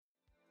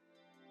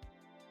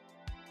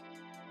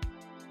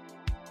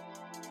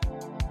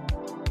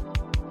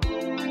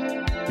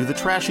Do the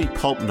trashy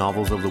pulp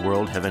novels of the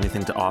world have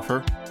anything to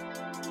offer?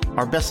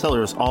 Are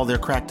bestsellers all they're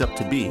cracked up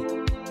to be?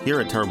 Here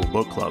at Terrible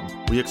Book Club,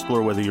 we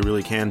explore whether you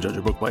really can judge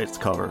a book by its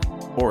cover,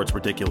 or its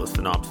ridiculous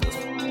synopsis.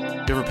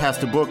 You ever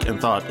passed a book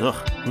and thought,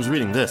 ugh, who's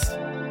reading this?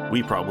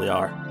 We probably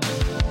are.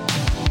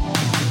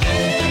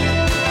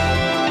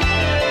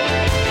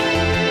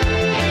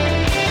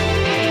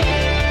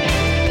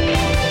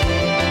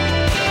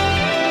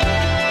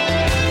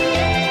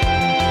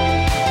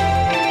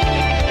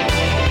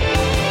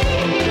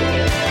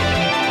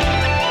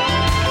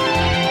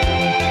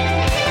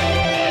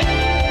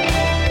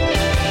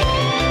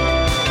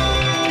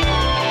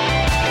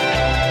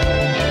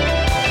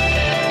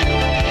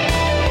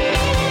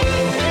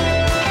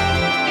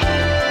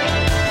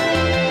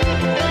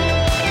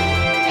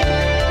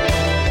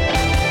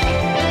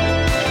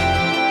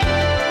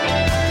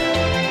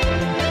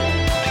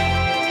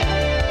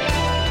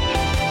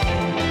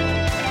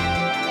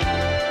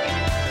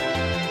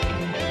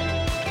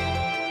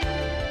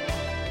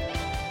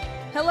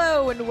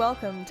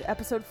 Welcome to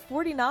episode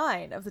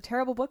 49 of the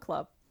Terrible Book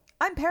Club.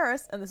 I'm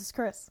Paris, and this is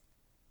Chris.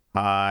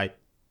 Hi.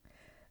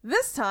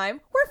 This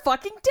time, we're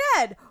fucking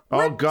dead! Oh,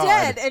 We're God.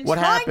 dead and What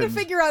trying happened? to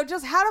figure out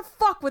just how to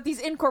fuck with these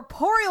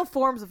incorporeal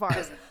forms of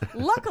ours.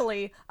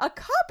 Luckily, a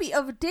copy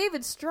of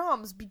David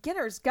Strom's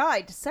Beginner's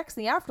Guide to Sex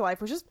in the Afterlife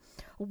was just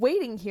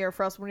waiting here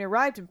for us when we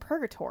arrived in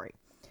Purgatory.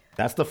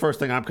 That's the first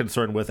thing I'm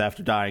concerned with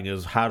after dying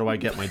is how do I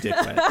get my dick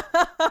wet?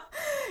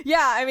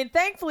 Yeah, I mean,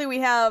 thankfully we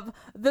have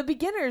The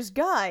Beginner's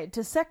Guide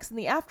to Sex in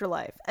the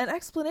Afterlife, an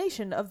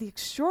explanation of the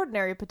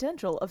extraordinary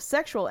potential of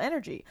sexual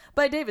energy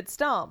by David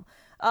Stom.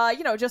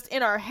 Just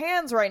in our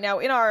hands right now,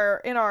 in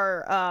our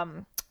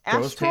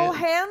astral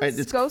hands,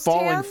 It's ghost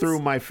falling hands. through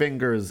my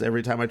fingers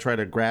every time I try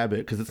to grab it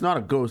because it's not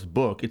a ghost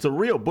book. It's a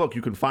real book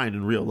you can find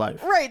in real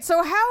life. Right,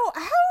 so how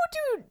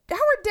are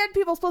dead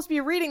people supposed to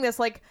be reading this?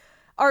 Like,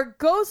 are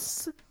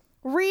ghosts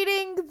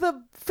reading the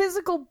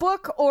physical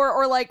book,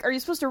 or like, are you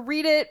supposed to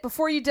read it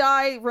before you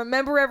die,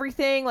 remember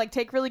everything, like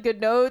take really good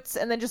notes,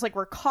 and then just like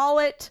recall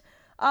it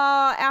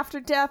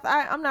after death?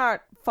 I'm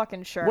not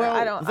fucking sure. Well,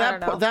 I don't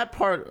know. That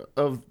part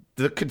of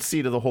the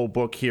conceit of the whole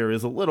book here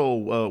is a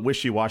little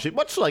wishy-washy,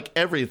 much like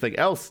everything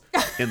else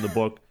in the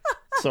book.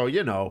 So,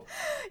 Yeah.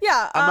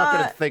 I'm not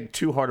going to think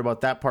too hard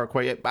about that part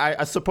quite yet.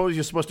 I suppose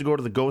you're supposed to go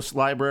to the ghost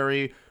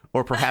library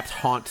or perhaps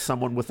haunt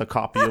someone with a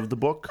copy of the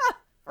book.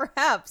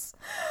 Perhaps.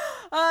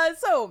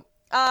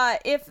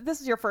 If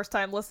this is your first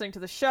time listening to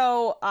the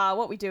show,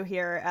 what we do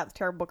here at the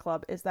Terrible Book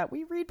Club is that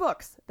we read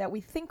books that we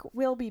think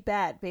will be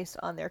bad based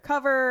on their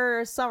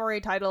cover,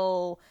 summary,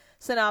 title,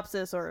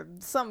 synopsis, or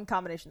some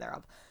combination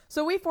thereof.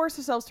 So we force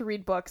ourselves to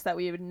read books that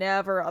we would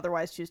never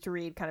otherwise choose to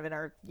read kind of in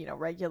our,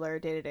 regular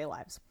day-to-day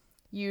lives.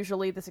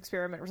 Usually this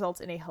experiment results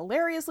in a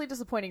hilariously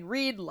disappointing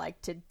read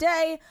like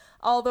today,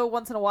 although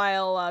once in a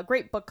while a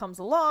great book comes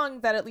along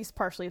that at least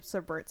partially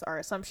subverts our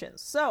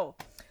assumptions. So,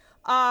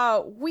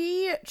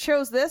 we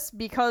chose this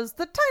because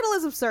the title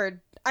is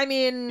absurd. I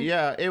mean...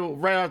 Yeah,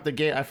 right out the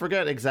gate, I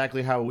forget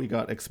exactly how we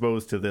got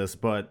exposed to this,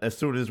 but as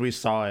soon as we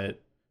saw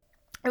it...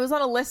 It was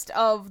on a list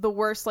of the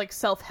worst,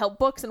 self-help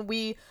books, and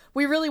we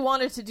really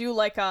wanted to do,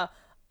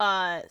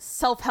 a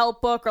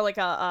self-help book or,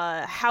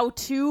 a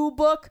how-to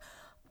book.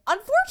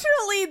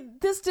 Unfortunately,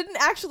 this didn't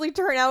actually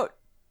turn out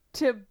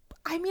to...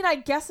 I mean, I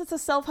guess it's a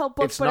self-help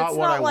book, but it's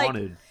not like...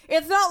 wanted.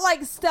 It's not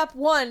like step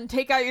 1,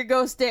 take out your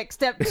ghost dick.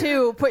 Step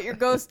 2, put your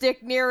ghost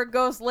dick near a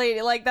ghost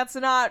lady. That's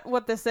not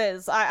what this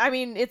is. I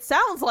mean, it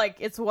sounds like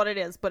it's what it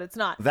is, but it's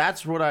not.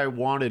 That's what I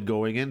wanted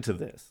going into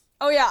this.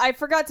 Oh yeah, I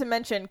forgot to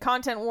mention,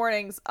 content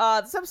warnings.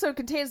 This episode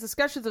contains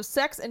discussions of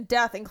sex and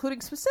death,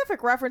 including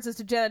specific references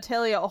to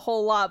genitalia a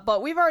whole lot,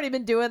 but we've already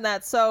been doing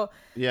that, so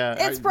yeah,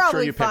 it's I'm probably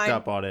sure you fine. picked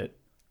up on it.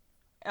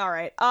 All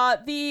right. I'll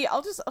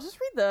just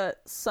read the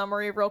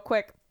summary real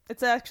quick.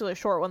 It's actually a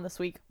short one this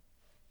week.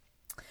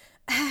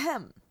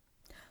 Ahem.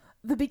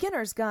 The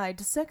Beginner's Guide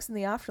to Sex in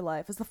the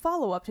Afterlife is the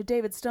follow-up to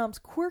David Stom's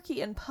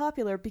quirky and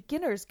popular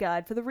Beginner's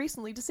Guide for the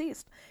Recently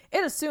Deceased.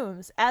 It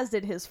assumes, as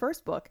did his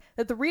first book,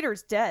 that the reader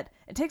is dead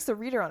and takes the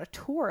reader on a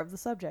tour of the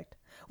subject.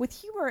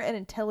 With humor and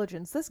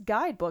intelligence, this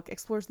guidebook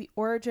explores the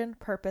origin,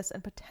 purpose,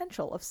 and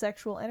potential of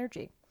sexual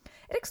energy.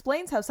 It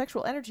explains how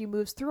sexual energy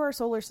moves through our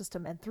solar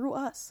system and through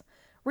us.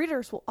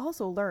 Readers will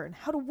also learn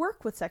how to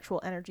work with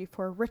sexual energy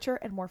for a richer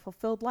and more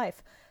fulfilled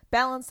life,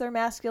 balance their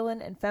masculine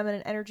and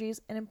feminine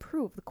energies, and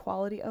improve the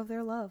quality of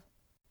their love.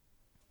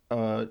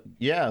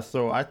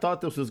 So I thought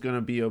this was going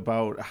to be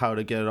about how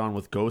to get it on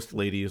with ghost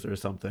ladies or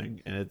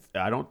something, and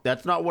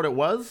that's not what it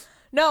was.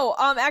 No,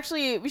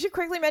 actually, we should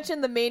quickly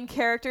mention the main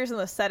characters and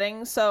the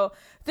setting. So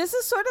this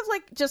is sort of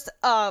just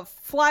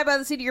fly by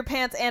the seat of your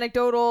pants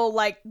anecdotal,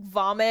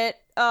 vomit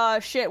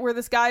shit, where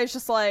this guy is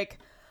just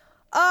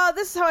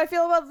this is how I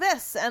feel about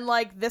this, and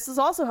this is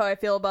also how I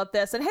feel about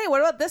this, and hey,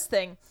 what about this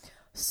thing?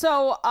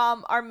 So,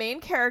 our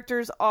main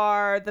characters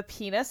are the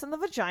penis and the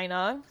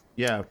vagina.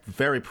 Yeah,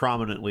 very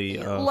prominently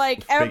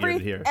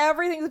figured here.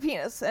 Everything's a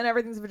penis and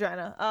everything's a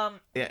vagina.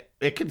 Yeah,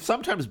 it can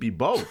sometimes be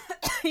both.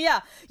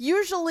 Yeah.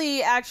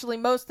 Usually, actually,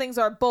 most things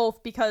are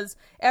both because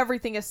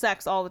everything is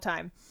sex all the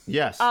time.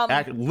 Yes.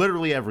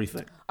 Literally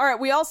everything. All right.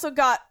 We also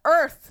got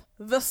Earth,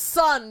 the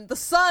sun. The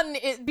sun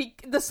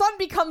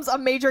becomes a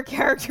major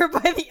character by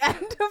the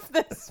end of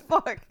this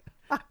book.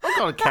 It's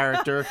not a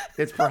character.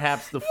 It's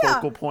perhaps the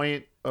focal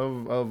point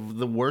of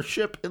the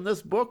worship in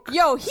this book.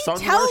 Yo, he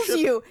tells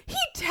worship.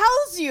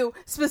 you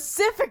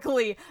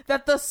specifically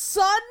that the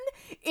sun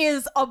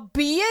is a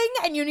being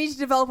and you need to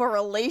develop a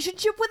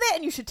relationship with it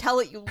and you should tell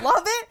it you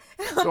love it.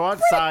 Go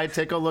outside,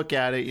 take a look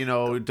at it,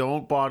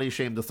 don't body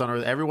shame the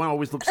sun. Everyone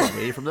always looks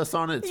away from the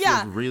sun. It's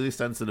really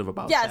sensitive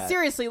about that. Yeah,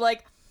 seriously,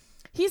 like,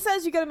 he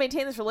says you gotta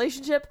maintain this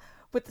relationship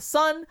with the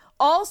sun.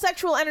 All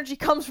sexual energy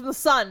comes from the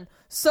sun.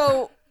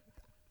 So...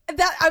 he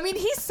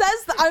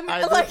says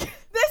that.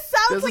 This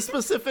sounds there's like a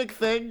specific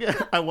thing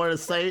I want to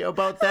say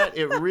about that.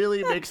 It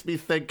really makes me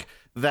think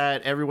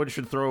that everyone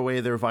should throw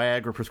away their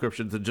Viagra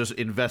prescriptions and just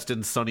invest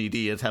in Sunny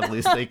D as heavily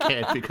as they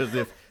can. Because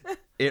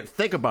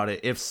think about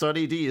it, if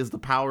Sunny D is the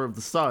power of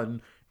the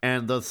sun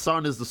and the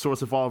sun is the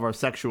source of all of our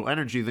sexual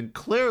energy, then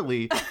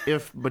clearly,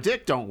 if my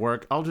dick don't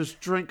work, I'll just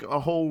drink a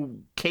whole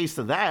case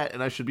of that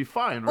and I should be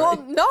fine, right?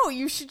 Well, no,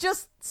 you should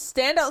just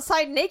stand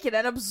outside naked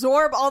and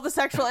absorb all the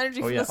sexual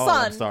energy from the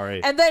sun. I'm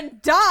sorry. And then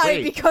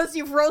die because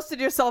you've roasted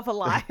yourself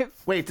alive.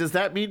 Wait, does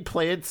that mean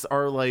plants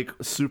are, like,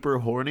 super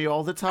horny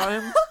all the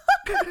time?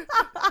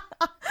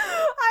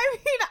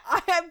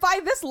 By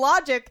this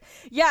logic,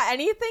 yeah,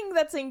 anything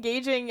that's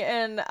engaging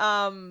in,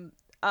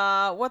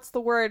 what's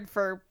the word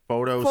for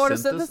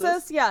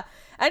photosynthesis? Yeah.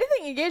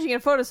 Anything engaging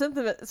in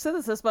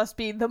photosynthesis must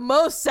be the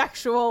most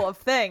sexual of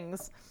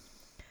things.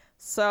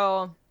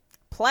 So,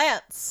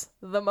 plants,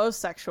 the most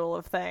sexual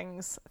of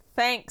things.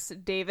 Thanks,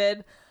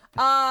 David.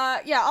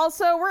 Yeah,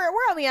 also, we're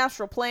on the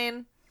astral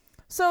plane.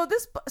 So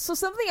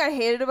something I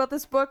hated about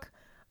this book,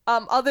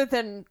 other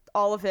than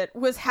all of it,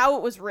 was how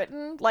it was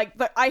written. Like,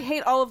 I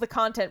hate all of the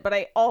content, but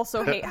I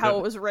also hate how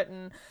it was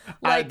written.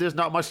 Like, there's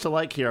not much to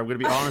like here. I'm going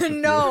to be honest with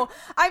you. No,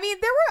 I mean,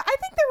 I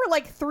think there were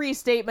like 3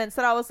 statements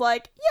that I was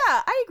like,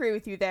 yeah, I agree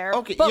with you there.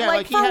 Okay, but yeah,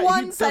 like he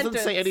sentence. doesn't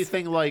say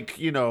anything like,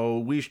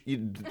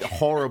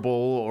 horrible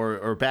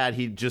or bad.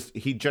 He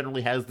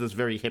generally has this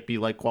very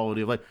hippie-like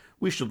quality of like,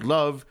 we should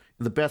love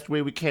in the best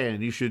way we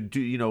can. You should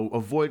do,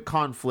 avoid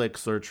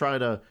conflicts or try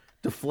to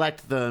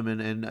deflect them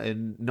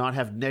and not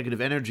have negative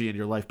energy in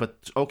your life.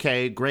 But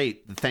okay,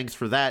 great. Thanks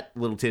for that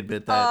little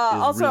tidbit. That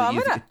is also, really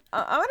easy.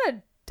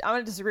 I'm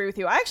gonna disagree with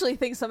you. I actually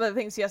think some of the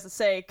things he has to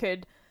say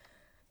could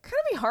kind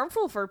of be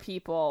harmful for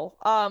people.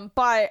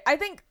 But I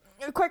think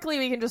quickly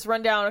we can just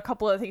run down a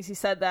couple of things he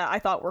said that I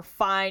thought were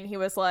fine. He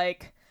was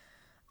like,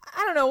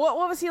 I don't know, what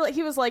was he like?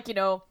 He was like,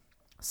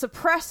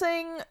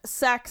 suppressing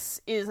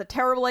sex is a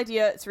terrible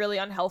idea. It's really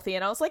unhealthy.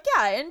 And I was like,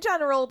 yeah, in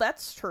general,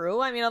 that's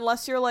true. I mean,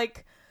 unless you're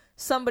like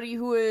somebody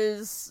who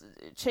is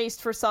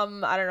chaste for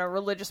some, I don't know,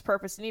 religious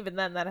purpose, and even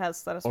then that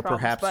has or problems.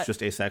 Perhaps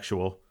just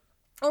asexual.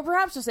 Or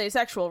perhaps just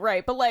asexual,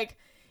 right? But like,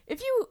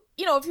 if you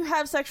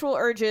have sexual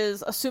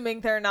urges,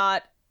 assuming they're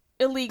not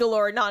illegal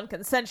or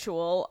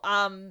non-consensual,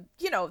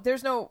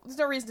 there's no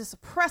reason to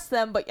suppress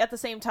them. But at the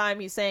same time,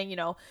 he's saying,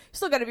 you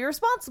still got to be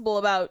responsible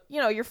about,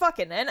 your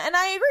fucking, and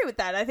I agree with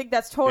that. I think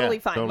that's totally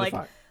fine. Totally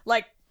fine.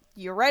 Like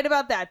you're right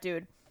about that,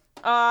 dude.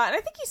 And I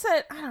think he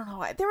said, I don't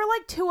know, there were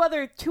like two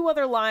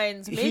other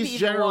lines, maybe he's even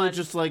generally one.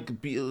 just like,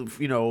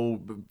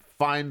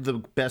 find the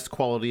best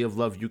quality of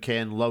love you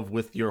can, love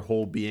with your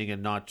whole being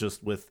and not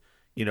just with,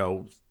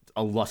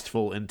 a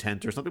lustful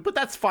intent or something. But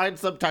that's fine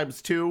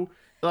sometimes too.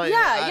 Like,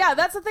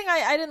 that's the thing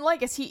I didn't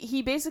like is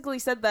he basically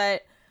said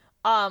that,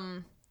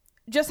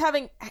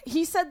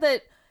 he said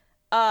that,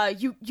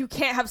 you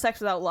can't have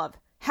sex without love.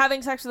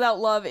 Having sex without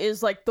love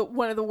is like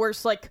one of the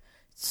worst, like,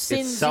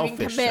 sins you can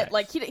commit. Sex.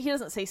 Like, he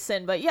doesn't say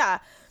sin, but yeah.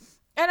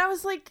 And I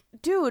was like,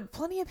 dude,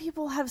 plenty of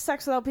people have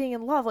sex without being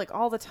in love, like,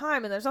 all the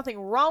time, and there's nothing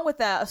wrong with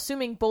that,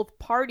 assuming both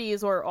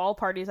parties, or all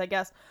parties, I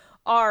guess,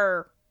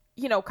 are,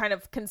 kind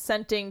of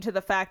consenting to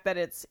the fact that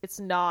it's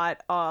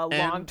not a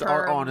long-term and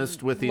are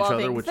honest with each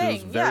other, which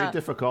is very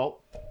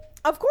difficult.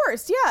 Of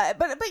course, yeah,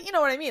 but you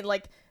know what I mean,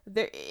 like,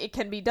 it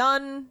can be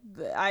done.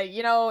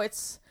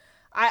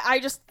 I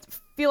just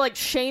feel like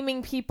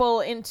shaming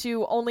people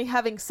into only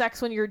having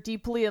sex when you're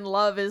deeply in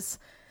love is,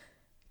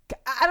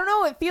 I don't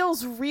know, it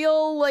feels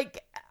real,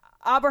 like,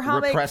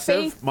 Abrahamic repressive,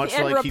 faith much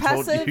and like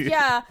repressive. he told you.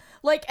 Yeah,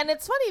 like, and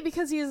it's funny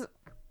because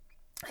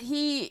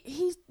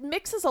he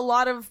mixes a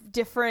lot of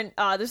different,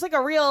 there's like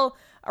a real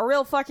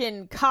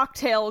fucking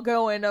cocktail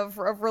going of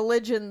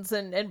religions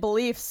and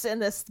beliefs in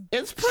this.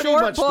 It's pretty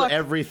short much book.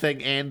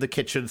 Everything and the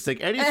kitchen sink.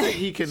 Anything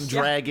he can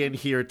drag in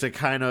here to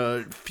kind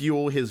of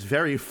fuel his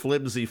very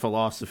flimsy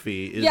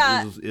philosophy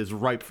is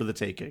ripe for the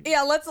taking.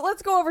 Yeah,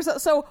 let's go over.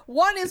 So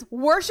one is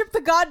worship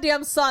the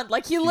goddamn sun.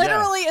 Like, he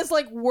literally is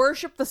like,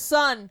 worship the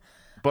sun.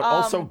 But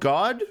also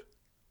God?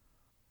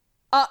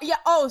 Yeah.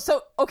 Oh,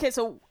 so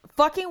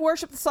fucking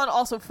worship the sun.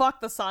 Also, fuck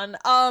the sun.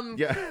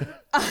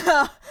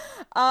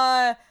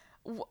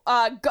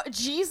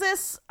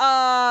 Jesus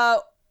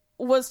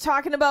was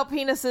talking about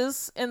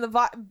penises in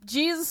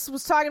Jesus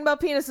was talking about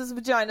penises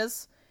and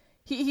vaginas.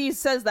 he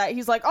says that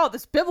he's like, oh,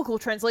 this biblical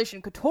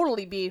translation could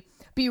totally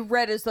be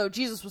read as though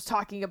Jesus was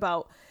talking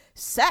about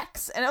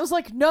sex. And I was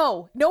like,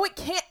 no, it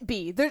can't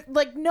be. They're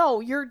like, no,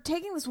 you're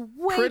taking this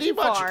way pretty too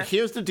far. much.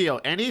 Here's the deal: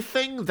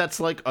 anything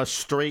that's like a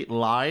straight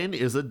line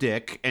is a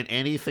dick, and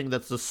anything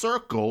that's a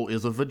circle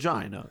is a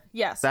vagina.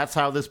 Yes, that's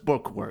how this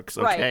book works.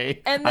 Okay,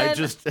 right. And then, I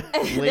just there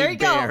laid you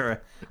go.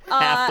 bare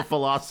half the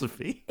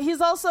philosophy. He's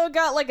also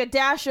got like a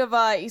dash of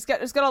he's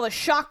got all the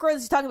chakras.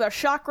 He's talking about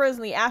chakras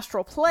and the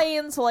astral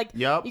plane. So like,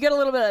 yep. You get a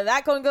little bit of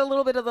that going. Got a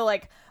little bit of the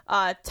like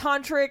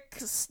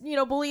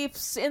tantric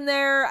beliefs in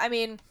there. I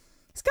mean,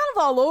 it's kind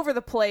of all over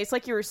the place.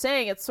 Like you were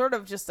saying, it's sort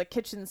of just a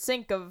kitchen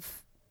sink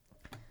of,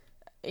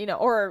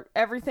 or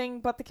everything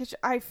but the kitchen.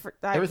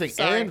 Everything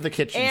and the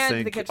kitchen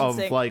sink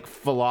of like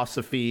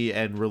philosophy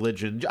and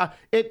religion.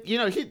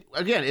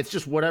 It's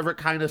just whatever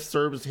kind of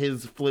serves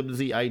his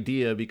flimsy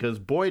idea, because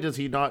boy, does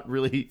he not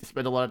really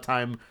spend a lot of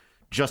time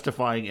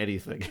justifying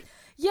anything.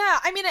 Yeah,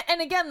 I mean,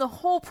 and again, the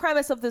whole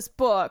premise of this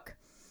book.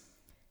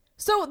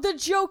 So the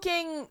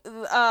joking,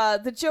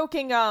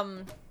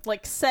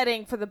 like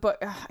setting for the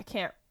book,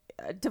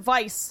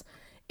 device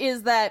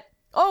is that,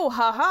 oh,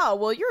 haha,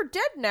 well, you're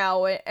dead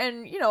now,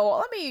 and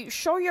let me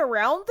show you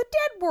around the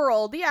dead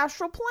world, the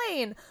astral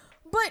plane.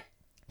 But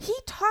he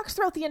talks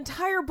throughout the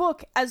entire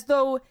book as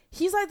though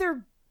he's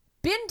either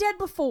been dead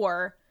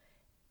before,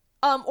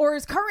 or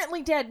is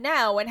currently dead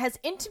now, and has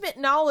intimate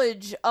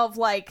knowledge of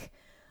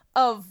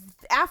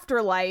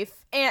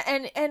afterlife,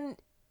 and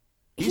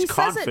he's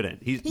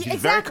confident. He's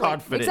very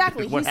confident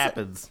in what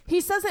happens.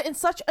 He says it in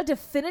such a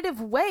definitive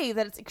way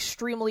that it's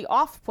extremely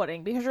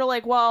off-putting, because you're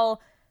like,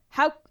 well,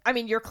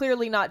 you're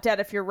clearly not dead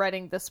if you're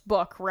writing this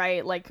book,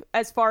 right? Like,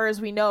 as far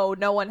as we know,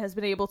 no one has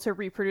been able to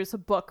reproduce a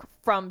book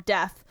from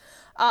death.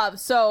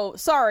 So,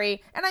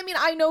 sorry. And I mean,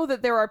 I know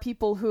that there are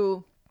people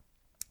who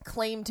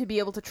claim to be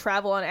able to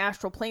travel on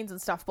astral planes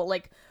and stuff, but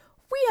like,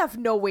 we have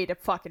no way to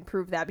fucking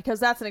prove that, because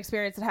that's an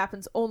experience that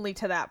happens only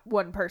to that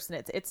one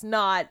person. It's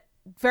not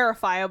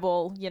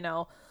verifiable,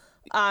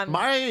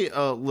 my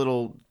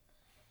little,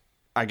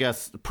 I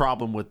guess,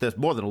 problem with this,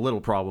 more than a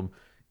little problem,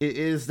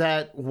 is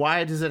that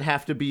why does it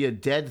have to be a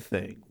dead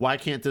thing? Why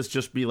can't this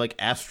just be like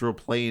astral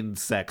plane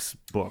sex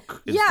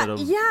book instead of...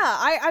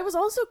 I was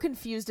also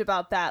confused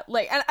about that.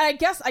 Like, and I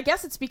guess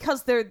it's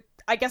because they're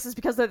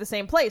the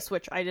same place,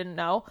 which I didn't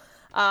know.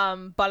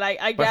 But I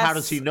guess. But how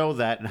does he know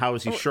that, and how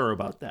is he sure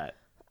about that?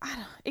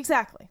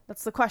 Exactly,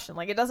 that's the question.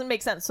 Like, it doesn't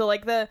make sense. So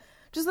like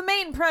just the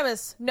main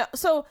premise. No,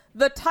 so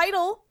the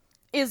title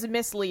is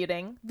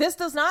misleading. This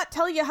does not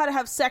tell you how to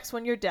have sex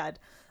when you're dead.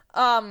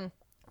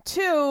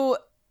 Two,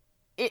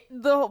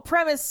 the whole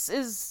premise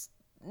is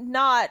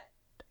not.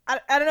 I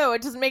don't know.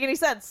 It doesn't make any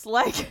sense.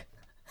 Like,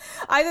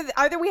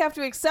 either we have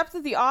to accept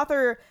that the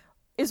author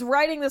is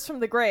writing this from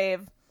the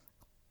grave,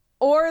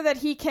 or that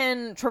he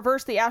can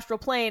traverse the astral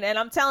plane. And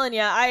I'm telling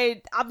you,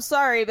 I'm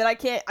sorry, but I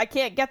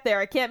can't get there.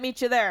 I can't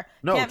meet you there.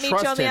 No, can't trust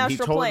meet you on the him. He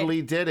astral plane.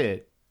 totally did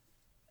it.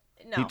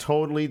 No. He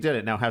totally did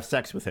it. Now have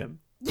sex with him.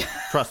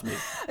 Trust me.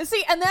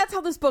 See, and that's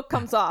how this book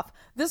comes off.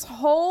 This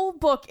whole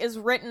book is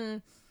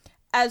written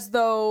as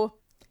though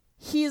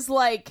he's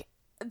like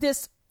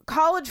this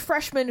college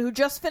freshman who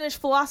just finished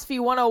Philosophy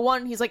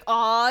 101. He's like,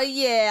 oh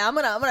yeah, I'm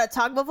gonna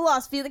talk about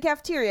philosophy in the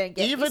cafeteria and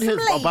get even his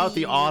about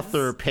the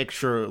author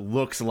picture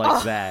looks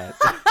like that.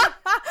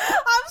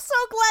 I'm so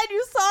glad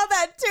you saw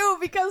that too,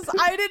 because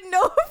I didn't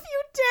know if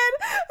you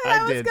did, and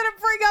I was gonna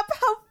bring up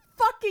how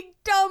fucking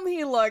dumb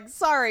he looks.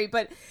 Sorry,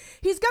 but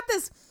he's got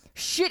this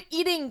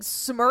shit-eating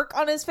smirk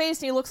on his face,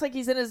 and he looks like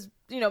he's in his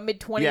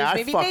mid-20s, yeah,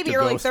 maybe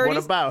early 30s. What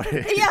about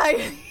it? Yeah,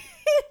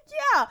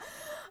 yeah.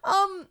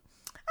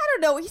 I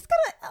don't know. He's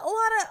got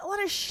a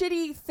lot of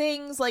shitty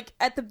things. Like,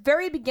 at the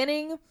very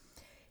beginning,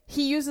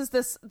 he uses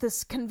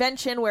this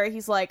convention where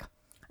he's like,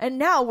 and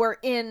now we're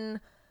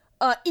in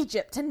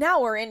Egypt, and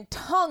now we're in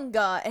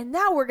Tonga, and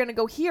now we're gonna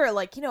go here.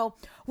 Like,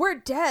 we're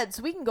dead,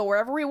 so we can go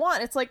wherever we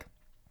want. It's like,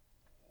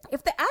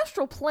 if the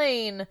astral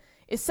plane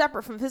is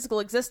separate from physical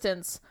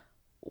existence,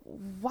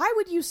 why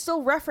would you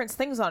still reference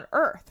things on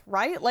Earth,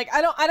 right? Like,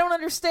 I don't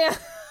understand.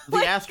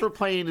 The astral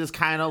plane is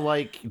kind of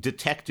like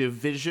detective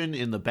vision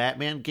in the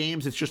Batman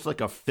games. It's just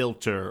like a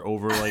filter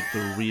over like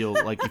the real,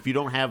 like if you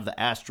don't have the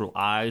astral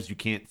eyes, you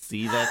can't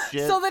see that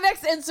shit. So the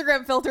next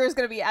Instagram filter is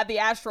going to be at the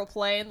astral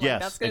plane. Like,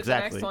 yes, that's going to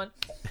exactly. be the next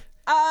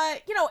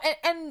one.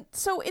 And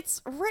so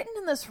it's written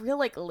in this real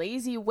like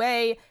lazy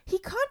way. He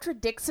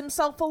contradicts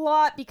himself a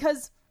lot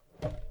because,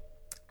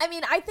 I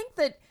mean, I think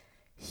that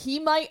he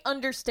might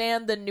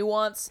understand the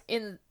nuance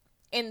in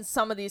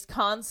some of these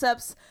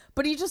concepts,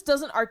 but he just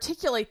doesn't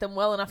articulate them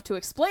well enough to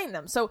explain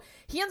them. So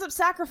he ends up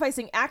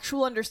sacrificing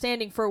actual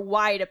understanding for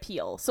wide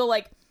appeal. So,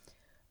 like,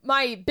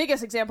 my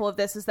biggest example of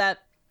this is that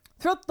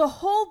throughout the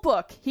whole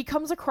book, he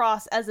comes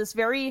across as this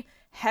very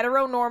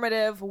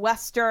heteronormative,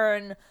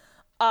 Western,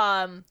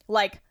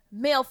 like,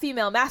 male,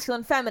 female,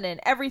 masculine, feminine,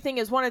 everything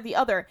is one or the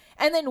other.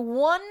 And then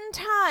one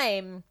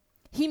time,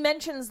 he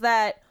mentions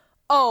that,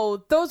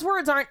 oh, those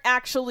words aren't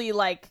actually,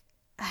 like,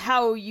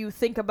 how you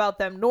think about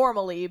them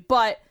normally,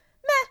 but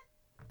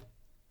meh.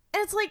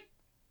 And it's like,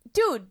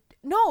 dude,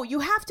 no, you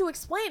have to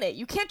explain it.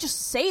 You can't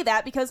just say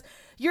that because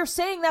you're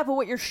saying that, but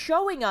what you're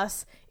showing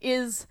us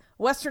is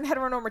Western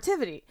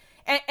heteronormativity.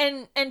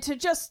 And to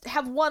just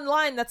have one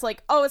line that's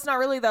like, oh, it's not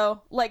really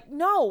though. Like,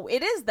 no,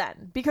 it is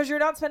then, because you're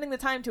not spending the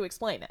time to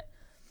explain it.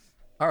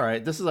 All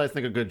right, this is, I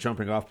think, a good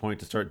jumping off point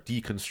to start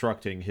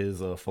deconstructing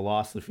his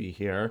philosophy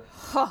here.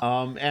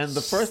 And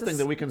the first thing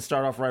that we can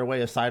start off right away,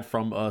 aside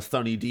from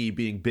Sunny D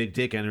being big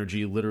dick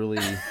energy, literally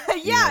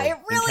it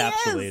really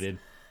encapsulated.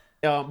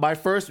 My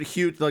first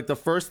the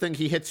first thing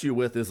he hits you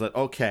with is like,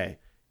 okay,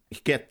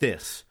 get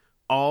this.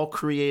 All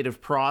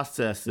creative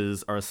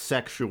processes are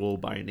sexual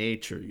by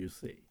nature, you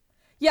see.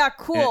 Yeah,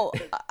 cool.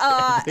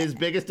 His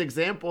biggest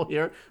example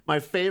here, my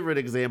favorite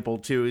example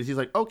too, is he's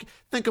like, okay,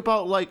 think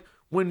about like,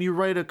 when you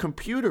write a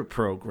computer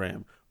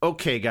program,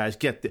 okay, guys,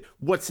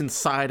 what's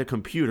inside a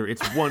computer?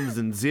 It's ones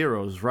and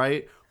zeros,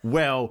 right?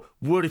 Well,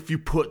 what if you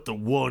put the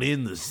one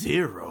in the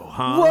zero,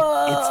 huh?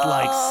 Whoa. It's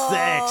like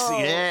sex,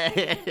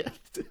 yeah.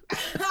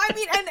 I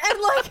mean, and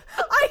like,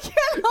 I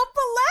can't help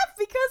but laugh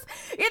because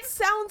it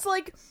sounds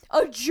like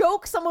a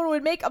joke someone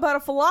would make about a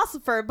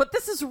philosopher, but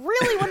this is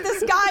really what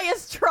this guy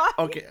is trying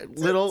Okay, to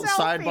little tell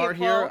sidebar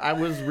people. here. I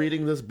was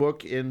reading this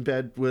book in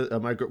bed with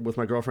my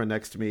girlfriend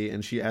next to me,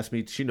 and she asked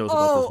me, she knows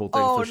about this whole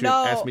thing, so she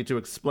asked me to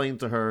explain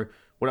to her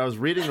what I was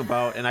reading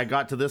about, and I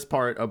got to this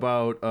part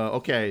about,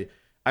 okay,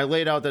 I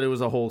laid out that it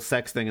was a whole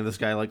sex thing, and this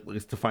guy like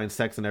likes to find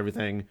sex and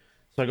everything.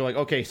 So I go like,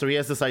 okay, so he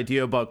has this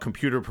idea about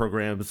computer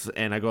programs,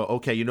 and I go,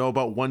 okay, you know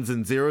about ones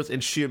and zeros?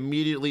 And she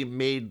immediately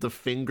made the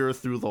finger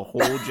through the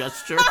whole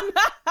gesture.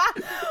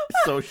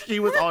 So she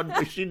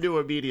knew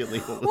immediately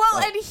what was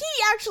up. And he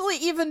actually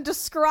even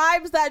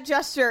describes that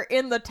gesture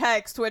in the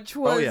text, which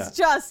was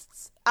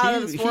just out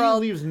of this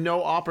world. He leaves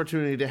no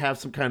opportunity to have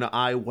some kind of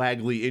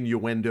eye-waggly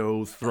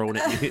innuendo thrown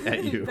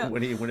at you no.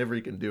 whenever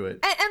he can do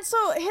it. And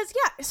so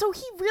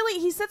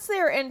he sits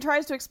there and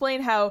tries to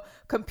explain how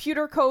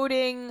computer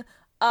coding,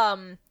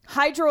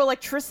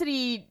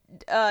 hydroelectricity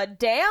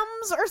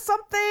dams or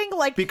something,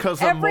 like,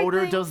 because everything... a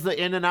motor does the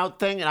in and out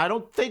thing, and I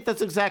don't think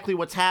that's exactly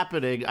what's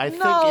happening. I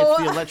think it's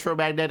the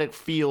electromagnetic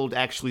field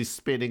actually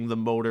spinning the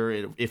motor,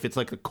 if it's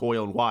like a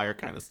coil and wire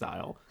kind of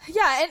style.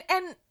 Yeah,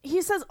 and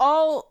he says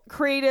all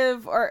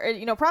creative or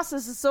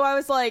processes. So I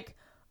was like,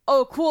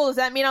 oh, cool. Does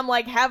that mean I'm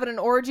like having an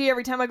orgy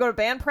every time I go to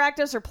band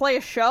practice or play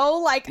a show?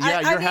 Like,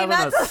 yeah, you're having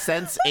a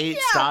Sense 8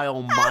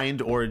 style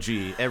mind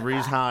orgy every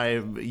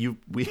time you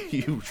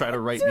try to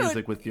write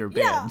music with your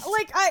bands. Yeah,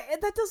 like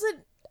that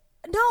doesn't.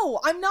 No,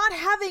 I'm not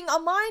having a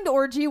mind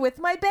orgy with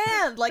my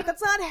band. Like,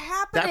 that's not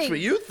happening. That's what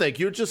you think.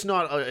 You're just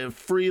not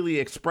freely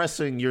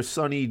expressing your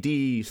Sunny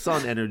D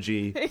sun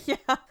energy.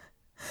 Yeah.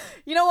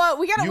 You know what?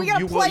 We gotta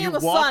play in the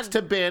sun. You walked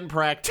to band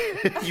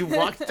practice. You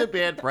walked to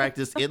band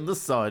practice in the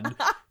sun,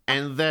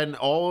 and then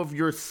all of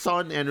your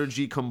sun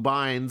energy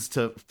combines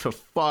to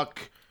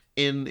fuck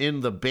in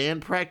the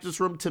band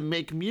practice room to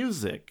make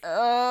music.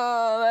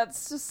 Oh, that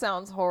just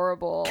sounds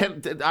horrible.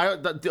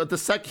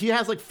 He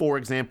has like 4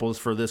 examples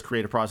for this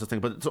creative process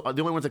thing, but the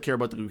only ones I care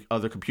about the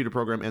other computer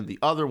program and the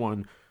other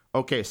one.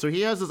 Okay, so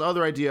he has this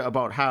other idea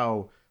about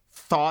how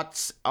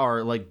thoughts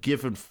are like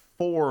given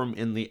form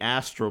in the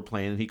astral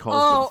plane, and he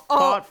calls them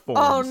thought forms.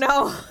 Oh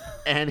no.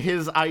 And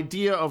his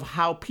idea of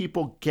how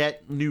people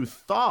get new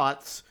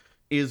thoughts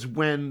is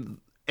when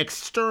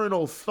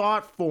external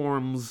thought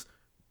forms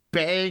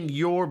bang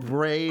your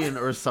brain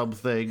or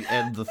something,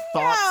 and the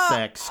thought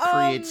sex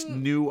creates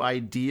new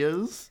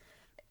ideas.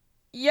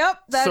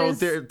 Yep.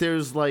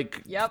 There's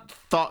like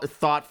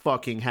thought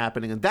fucking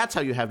happening, and that's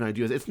how you have new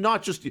ideas. It's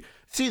not just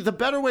see, the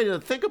better way to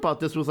think about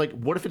this was like,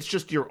 what if it's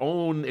just your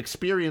own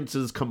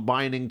experiences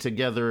combining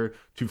together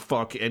to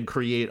fuck and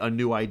create a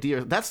new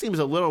idea? That seems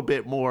a little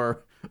bit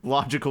more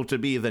logical to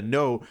me than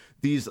no,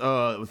 these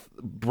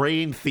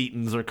brain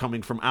thetans are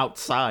coming from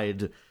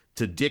outside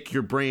to dick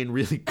your brain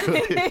really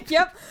good.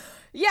 Yep.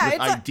 Yeah,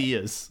 with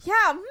ideas.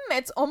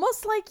 It's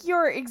almost like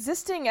you're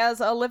existing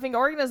as a living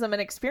organism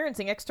and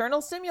experiencing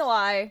external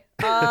stimuli.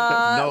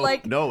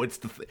 No, it's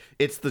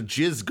the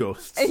jizz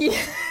ghosts.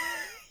 Yeah.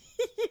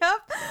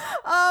 Yep.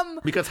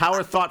 Because how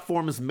are thought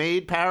forms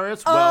made,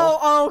 Paris?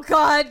 Oh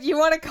God, you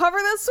want to cover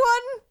this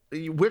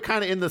one? We're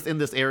kind of in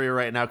this area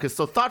right now, because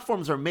thought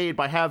forms are made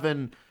by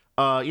having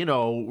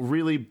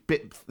really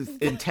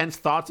intense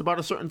thoughts about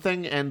a certain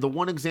thing. And the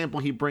one example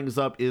he brings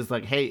up is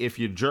like, hey, if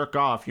you jerk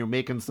off, you're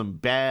making some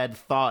bad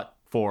thought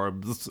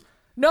forms.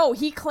 No,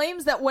 he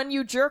claims that when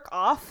you jerk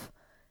off,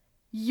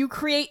 you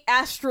create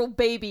astral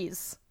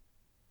babies.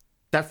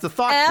 That's the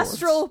thought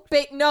forms.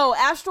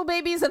 Astral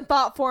babies and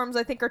thought forms,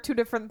 I think, are 2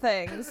 different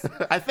things.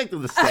 I think they're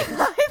the same.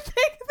 I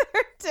think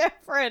they're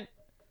different.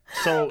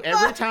 So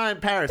every time,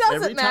 Paris,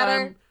 Doesn't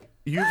matter. Time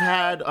you've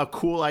had a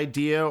cool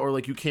idea or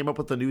like you came up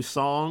with a new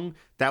song,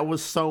 that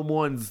was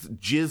someone's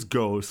jizz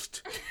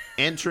ghost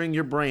entering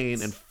your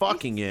brain and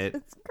fucking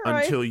it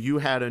until you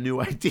had a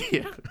new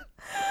idea.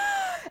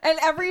 And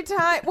every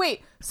time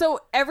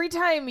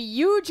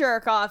you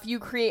jerk off, you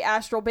create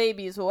astral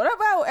babies. What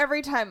about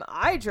every time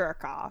I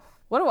jerk off?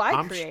 What do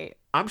I create?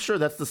 I'm sure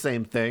that's the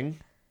same thing.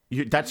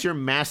 That's your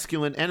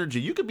masculine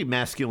energy. You could be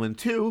masculine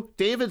too.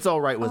 David's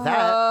all right with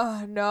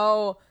that.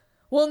 No.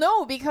 Well,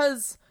 no,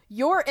 because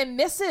you're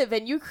emissive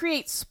and you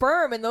create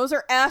sperm, and those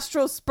are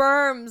astral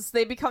sperms.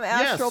 They become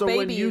astral so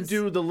babies. When you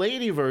do the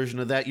lady version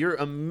of that, you're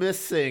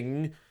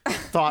emissing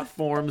thought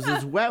forms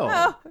as well.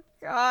 Oh,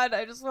 God,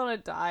 I just want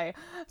to die.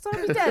 I just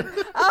want to be dead.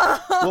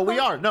 Well, we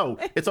are. No,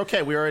 it's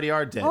okay. We already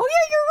are dead. Oh,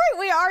 yeah, you're right.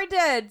 We are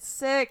dead.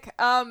 Sick.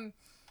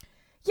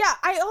 Yeah,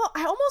 I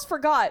almost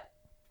forgot.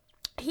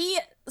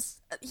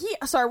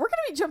 Sorry, we're going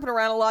to be jumping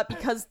around a lot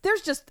because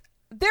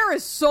there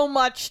is so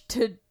much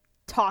to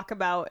talk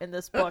about in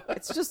this book.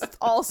 It's just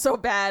all so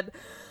bad.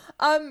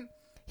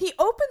 He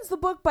opens the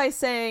book by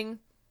saying,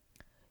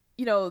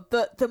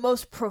 the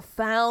most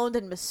profound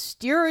and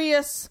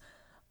mysterious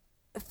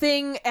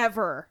thing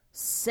ever,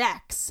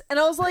 sex. And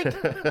I was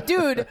like,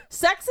 dude,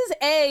 sex is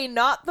A,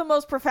 not the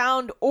most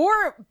profound,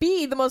 or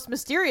B, the most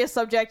mysterious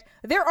subject.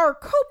 There are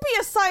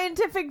copious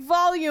scientific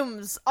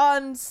volumes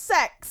on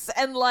sex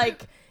and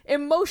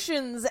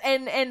emotions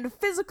and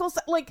physical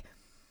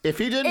if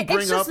he didn't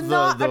bring up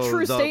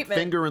the statement.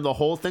 Finger in the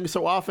hole thing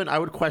so often, I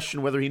would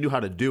question whether he knew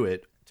how to do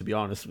it, to be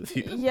honest with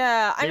you.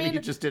 Yeah, Maybe he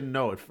just didn't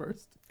know at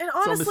first. And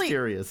honestly, so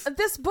mysterious.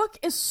 This book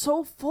is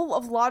so full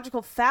of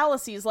logical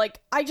fallacies.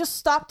 I just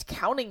stopped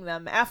counting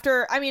them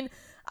after.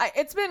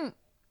 It's been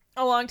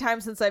a long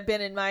time since I've been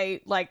in my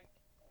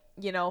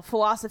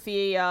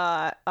philosophy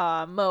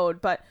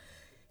mode, but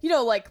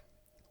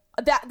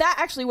that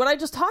actually what I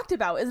just talked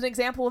about is an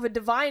example of a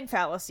divine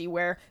fallacy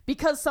where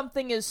because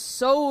something is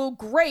so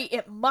great,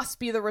 it must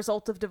be the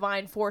result of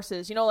divine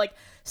forces.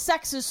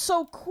 Sex is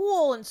so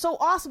cool and so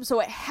awesome,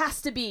 so it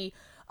has to be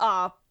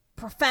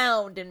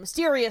profound and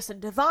mysterious and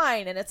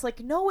divine. And it's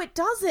no, it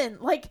doesn't.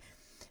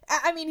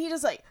 He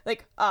does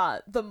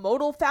the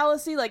modal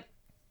fallacy,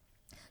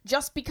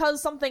 just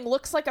because something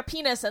looks like a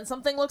penis and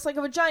something looks like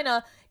a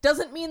vagina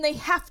doesn't mean they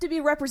have to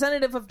be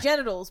representative of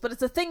genitals, but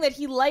it's a thing that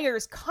he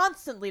layers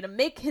constantly to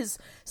make his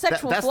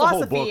sexual that's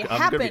philosophy the whole book.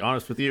 happen. I'm going to be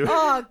honest with you.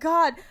 Oh,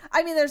 God.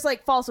 There's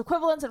false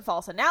equivalence and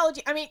false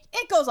analogy.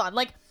 It goes on.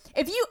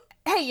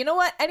 Hey, you know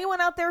what?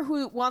 Anyone out there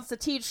who wants to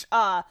teach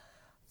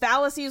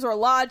fallacies or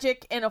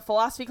logic in a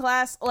philosophy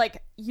class,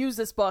 use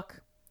this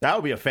book. That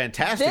would be a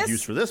fantastic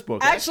use for this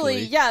book,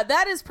 actually. Yeah,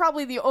 that is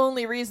probably the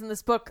only reason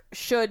this book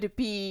should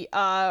be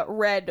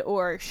read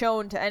or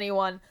shown to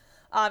anyone.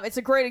 It's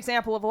a great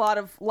example of a lot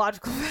of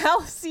logical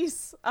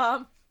fallacies.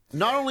 Not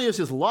only is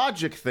his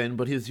logic thin,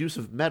 but his use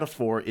of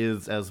metaphor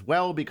is as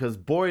well, because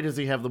boy, does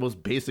he have the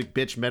most basic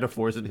bitch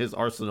metaphors in his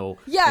arsenal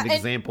and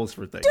examples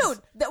for things.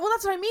 Dude, that's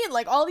what I mean.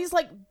 All these,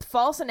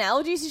 false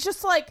analogies, he's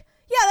just yeah,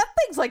 that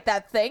thing's like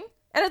that thing.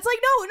 And it's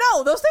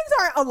no, those things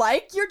aren't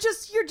alike. You're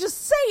just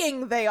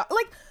saying they are. Do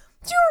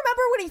you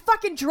remember when he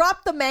fucking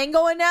dropped the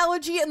mango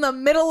analogy in the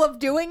middle of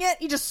doing it?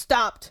 He just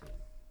stopped.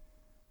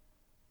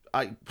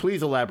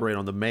 Please elaborate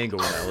on the mango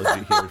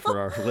analogy here for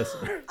our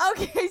listener.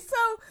 Okay,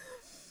 so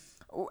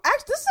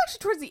this is actually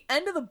towards the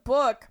end of the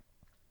book.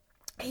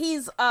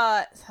 He's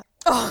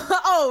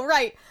oh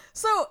right.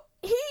 So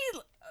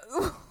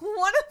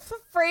one of the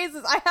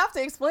phrases, I have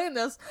to explain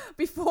this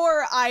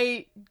before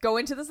I go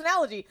into this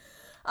analogy.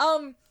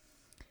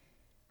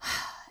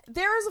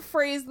 There is a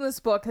phrase in this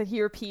book that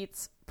he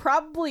repeats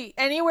probably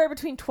anywhere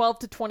between 12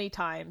 to 20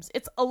 times.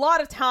 It's a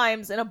lot of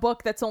times in a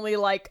book that's only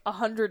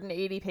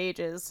 180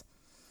 pages.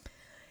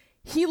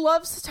 He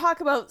loves to talk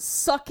about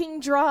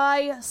sucking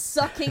dry,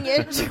 sucking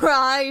it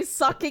dry,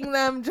 sucking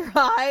them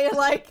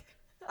dry.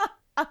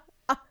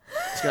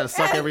 He's got to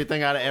suck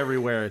everything out of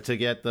everywhere to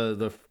get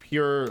the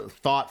pure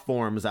thought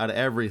forms out of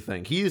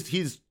everything.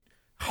 He's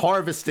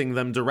harvesting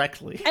them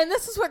directly. And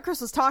this is what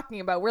Chris was talking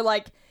about.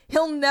 We're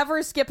he'll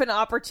never skip an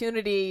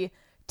opportunity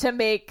to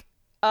make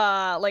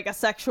a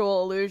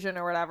sexual illusion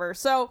or whatever.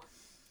 So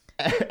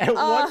at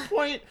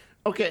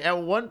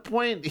one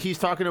point he's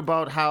talking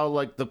about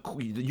how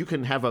you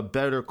can have a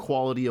better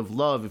quality of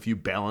love if you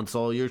balance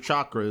all your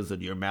chakras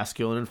and your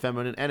masculine and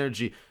feminine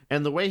energy.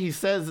 And the way he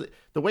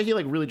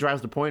really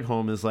drives the point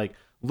home is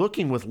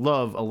looking with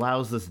love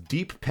allows this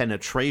deep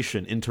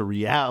penetration into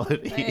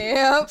reality.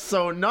 Yep.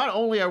 So not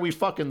only are we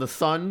fucking the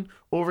sun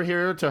over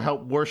here to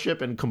help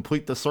worship and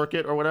complete the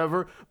circuit or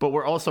whatever, but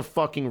we're also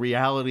fucking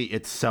reality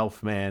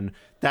itself, man.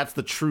 That's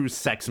the true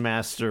sex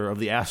master of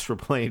the astral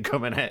plane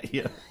coming at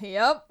you.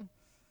 Yep.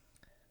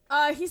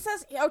 He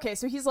says, okay,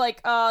 so he's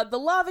the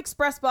love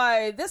expressed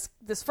by this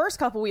first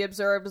couple we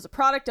observed is a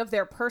product of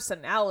their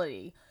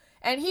personality.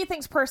 And he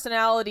thinks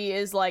personality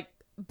is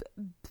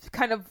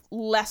kind of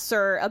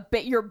lesser, a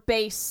bit your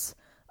base,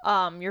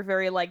 your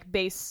very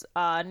base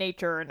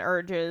nature and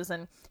urges,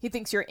 and he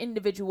thinks your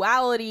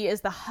individuality is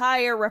the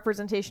higher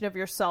representation of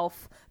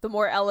yourself, the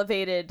more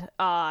elevated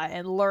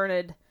and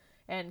learned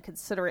and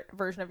considerate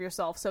version of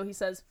yourself. So he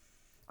says,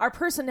 our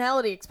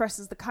personality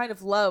expresses the kind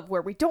of love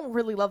where we don't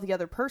really love the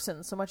other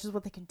person so much as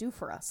what they can do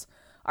for us.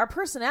 Our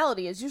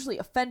personality is usually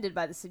offended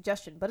by the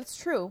suggestion, but it's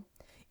true.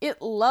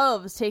 It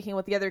loves taking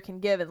what the other can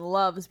give and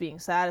loves being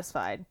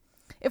satisfied.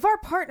 If our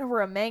partner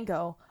were a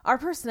mango, our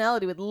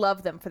personality would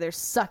love them for their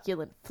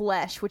succulent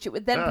flesh, which it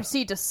would then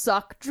proceed to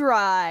suck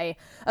dry.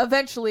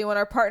 Eventually, when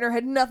our partner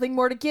had nothing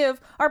more to give,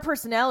 our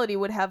personality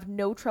would have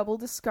no trouble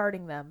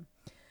discarding them.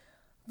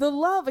 The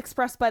love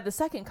expressed by the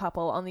second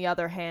couple, on the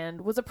other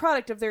hand, was a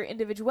product of their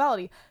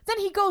individuality. Then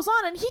he goes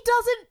on and he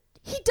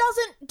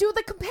doesn't do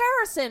the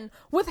comparison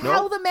with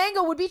how the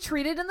mango would be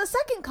treated in the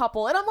second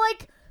couple. And I'm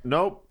like,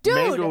 nope. Dude.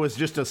 Mango is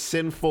just a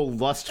sinful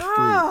lust fruit.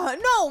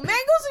 No, mangoes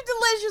are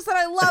delicious and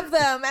I love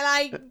them.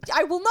 And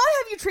I will not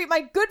have you treat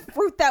my good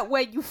fruit that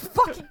way, you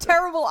fucking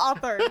terrible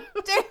author.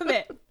 Damn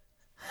it.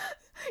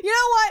 You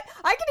know what?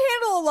 I can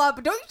handle a lot,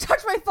 but don't you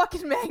touch my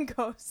fucking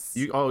mangoes.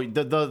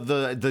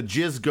 The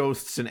jizz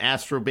ghosts and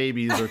astro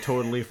babies are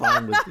totally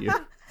fine with you.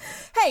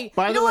 Hey,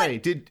 by the way,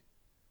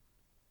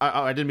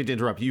 I didn't mean to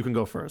interrupt. You can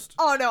go first.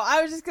 Oh, no.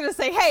 I was just going to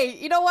say, hey,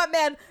 you know what,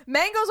 man?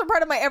 Mangoes are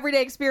part of my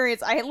everyday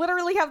experience. I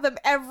literally have them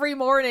every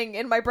morning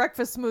in my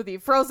breakfast smoothie.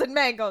 Frozen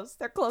mangoes.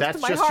 They're close to my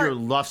heart. That's just your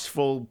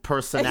lustful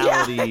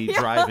personality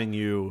driving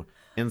you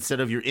instead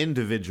of your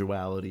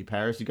individuality,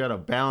 Paris. You got to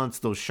balance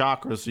those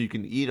chakras so you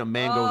can eat a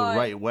mango the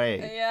right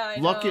way. Yeah, I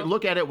know.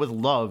 Look at it with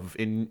love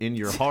in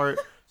your heart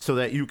so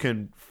that you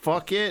can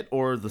fuck it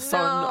or the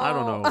sun. No. I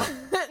don't know.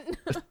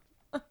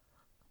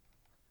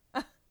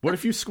 What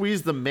if you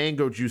squeeze the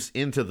mango juice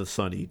into the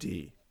Sunny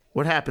D?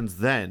 What happens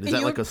then? Is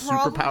that like a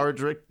superpower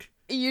drink?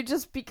 You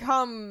just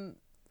become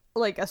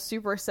like a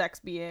super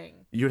sex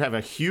being. You'd have a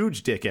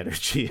huge dick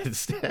energy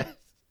instead.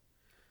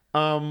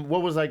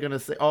 What was I gonna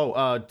say?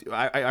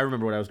 I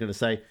remember what I was gonna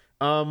say.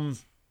 You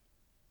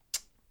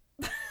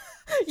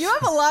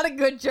have a lot of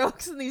good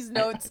jokes in these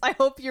notes. I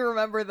hope you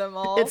remember them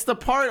all. It's the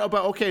part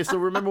about, okay, so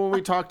remember when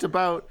we talked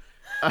about,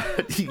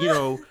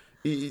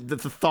 the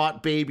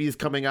thought babies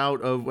coming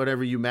out of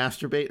whatever you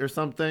masturbate or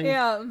something?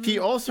 Yeah. He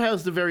also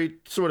has the very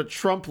sort of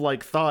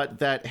Trump-like thought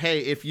that, hey,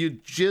 if you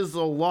jizz a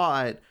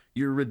lot,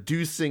 you're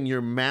reducing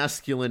your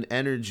masculine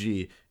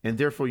energy, and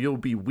therefore you'll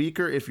be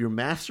weaker if you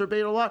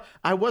masturbate a lot.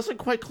 I wasn't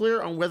quite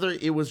clear on whether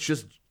it was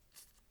just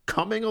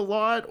coming a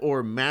lot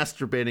or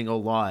masturbating a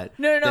lot.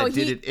 No.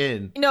 Did it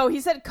in. No,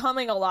 he said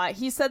coming a lot.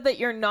 He said that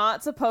you're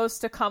not supposed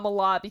to come a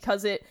lot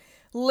because it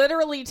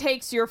literally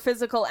takes your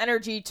physical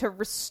energy to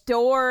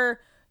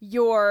restore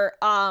your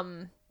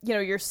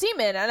your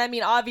semen. And I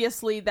mean,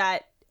 obviously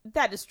that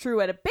is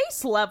true at a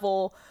base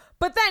level,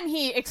 but then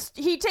he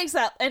takes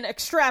that and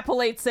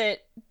extrapolates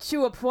it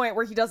to a point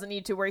where he doesn't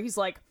need to, where he's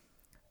like,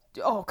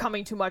 oh,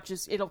 coming too much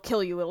it'll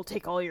kill you, it'll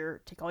take all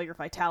your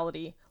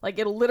vitality, like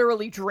it'll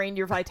literally drain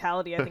your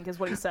vitality, I think is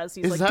what he says.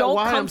 He's is like, that don't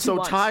why come I'm too so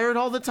much. tired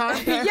all the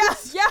time? yeah,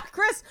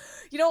 Chris,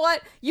 you know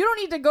what, you don't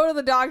need to go to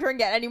the doctor and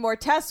get any more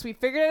tests. We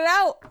figured it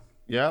out.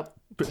 Yep.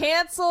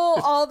 Cancel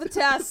all the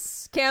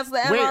tests. Cancel the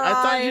MRI. Wait, I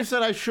thought you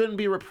said I shouldn't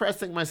be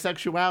repressing my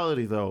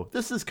sexuality, though.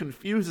 This is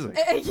confusing.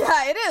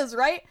 Yeah, it is,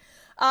 right?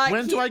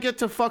 When do I get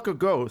to fuck a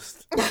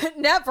ghost?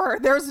 Never.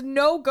 There's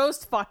no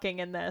ghost fucking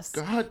in this.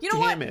 God you know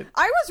damn what? it.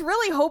 I was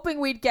really hoping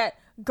we'd get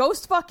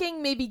ghost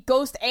fucking, maybe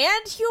ghost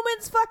and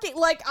humans fucking.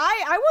 Like,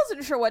 I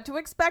wasn't sure what to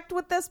expect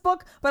with this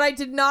book, but I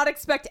did not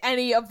expect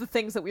any of the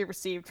things that we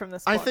received from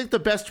this book. I think the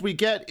best we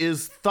get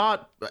is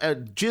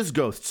jizz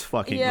ghosts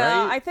fucking,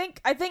 yeah,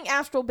 right? I think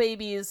astral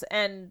babies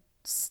and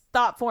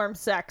thought form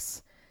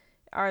sex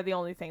are the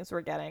only things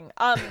we're getting.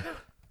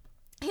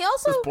 He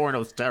also... This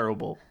porno's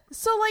terrible.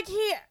 So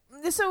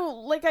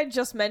like I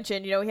just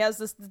mentioned, he has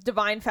this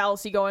divine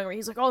fallacy going where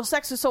he's like, oh,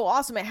 sex is so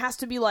awesome, it has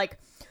to be like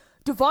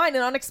divine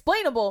and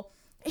unexplainable.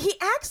 He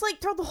acts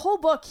like throughout the whole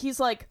book, he's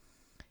like,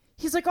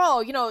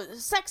 oh,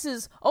 sex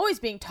is always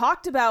being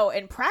talked about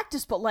and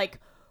practiced, but like,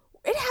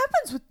 it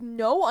happens with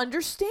no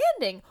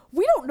understanding.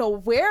 We don't know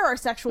where our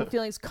sexual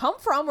feelings come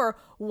from or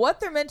what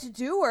they're meant to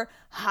do or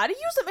how to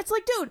use them. It's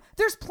like, dude,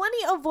 there's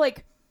plenty of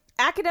like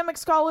academic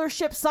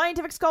scholarship,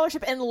 scientific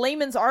scholarship, and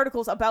layman's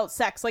articles about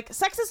sex. Like,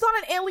 sex is not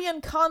an alien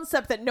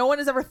concept that no one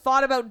has ever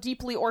thought about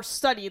deeply or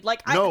studied.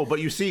 Like, no, but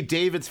you see,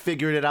 David's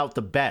figured it out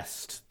the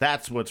best.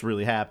 That's what's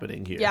really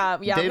happening here. Yeah.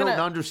 They don't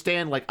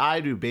understand like I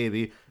do,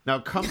 baby. Now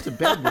come to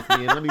bed with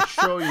me and let me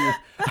show you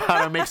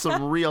how to make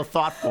some real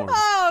thought forms.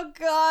 Oh,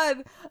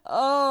 God.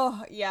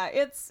 Oh, yeah.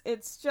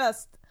 It's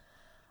just...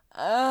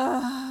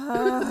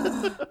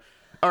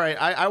 All right,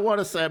 I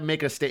want to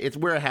make a statement.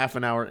 We're a half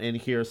an hour in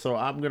here, so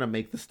I'm going to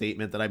make the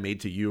statement that I made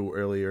to you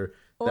earlier.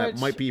 That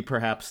might be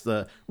perhaps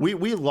we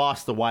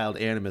lost the Wild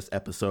Animus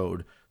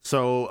episode.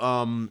 So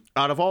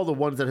out of all the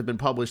ones that have been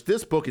published,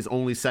 this book is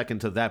only second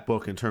to that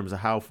book in terms of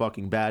how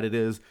fucking bad it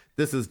is.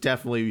 This is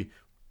definitely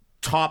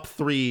top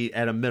 3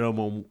 at a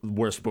minimum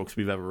worst books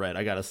we've ever read,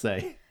 I got to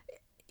say.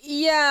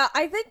 Yeah,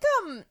 I think,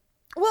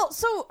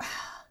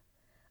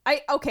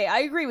 I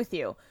agree with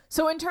you.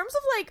 So in terms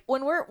of like,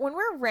 when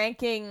we're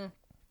ranking...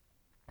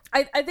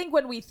 I think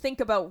when we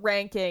think about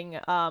ranking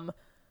the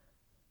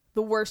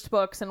worst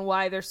books and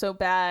why they're so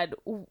bad,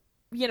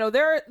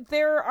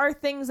 there are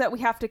things that we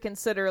have to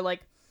consider.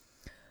 Like,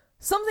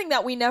 something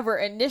that we never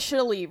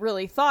initially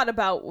really thought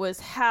about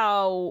was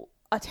how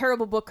a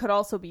terrible book could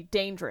also be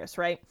dangerous,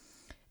 right?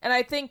 And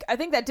I think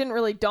that didn't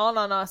really dawn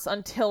on us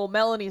until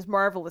Melanie's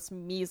Marvelous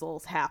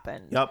Measles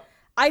happened. Yep.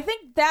 I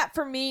think that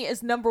for me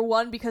is number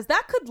one because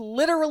that could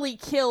literally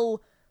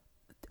kill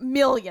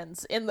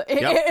millions in the in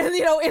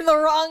the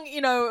wrong,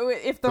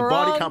 if the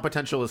body count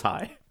potential is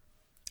high.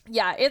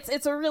 Yeah,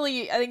 it's a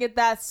really, I think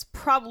that's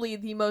probably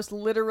the most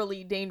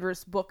literally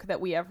dangerous book that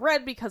we have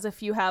read, because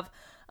if you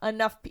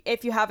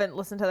haven't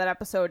listened to that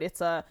episode,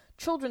 it's a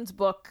children's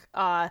book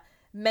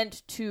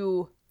meant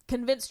to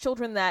convince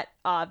children that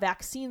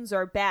vaccines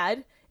are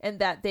bad and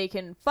that they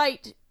can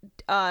fight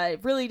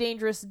really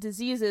dangerous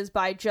diseases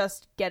by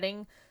just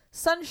getting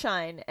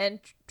sunshine and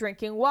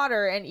drinking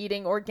water and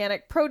eating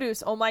organic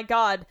produce. Oh my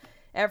god,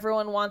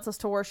 everyone wants us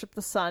to worship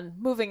the sun.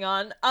 Moving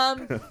on.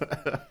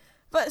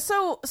 But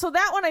so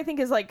that one I think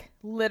is like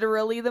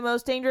literally the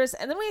most dangerous.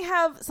 And then we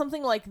have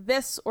something like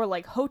this, or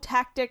like Hoe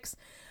Tactics.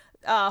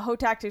 Hoe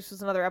Tactics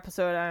was another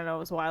episode, I don't know, it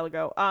was a while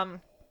ago.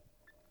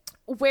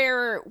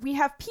 Where we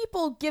have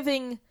people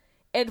giving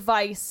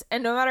advice,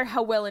 and no matter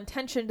how well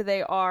intentioned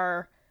they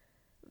are,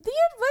 the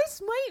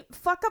advice might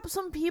fuck up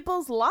some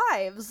people's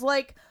lives.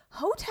 Like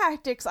Hoe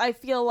Tactics, I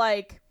feel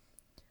like,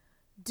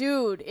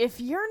 dude,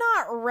 if you're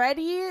not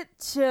ready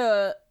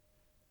to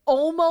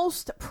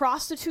almost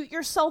prostitute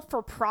yourself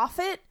for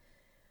profit,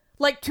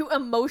 like to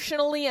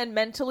emotionally and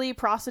mentally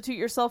prostitute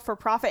yourself for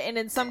profit, and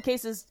in some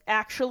cases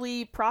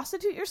actually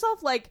prostitute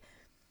yourself, like,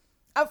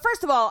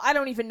 first of all, I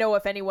don't even know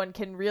if anyone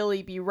can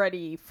really be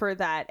ready for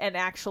that and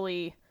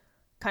actually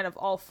kind of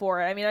all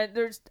for it. I mean, I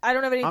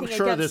don't have anything I'm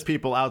sure against... there's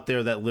people out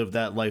there that live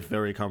that life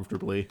very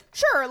comfortably.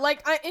 Sure,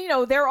 like,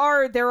 there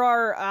are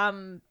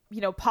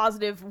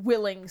positive,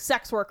 willing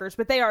sex workers,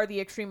 but they are the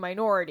extreme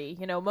minority.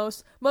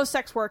 Most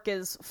sex work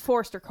is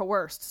forced or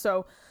coerced.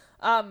 So,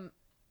 I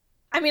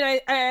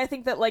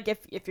think that, like,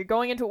 if you're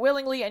going into it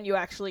willingly and you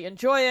actually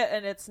enjoy it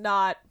and it's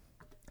not...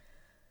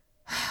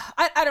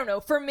 I don't know.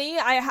 For me,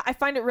 I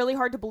find it really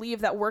hard to believe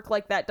that work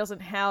like that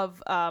doesn't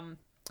have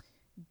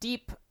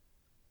deep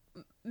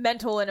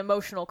mental and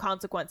emotional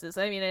consequences.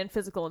 I mean, and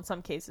physical in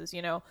some cases,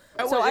 So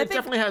well, I think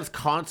definitely has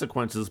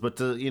consequences, but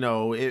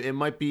it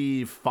might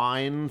be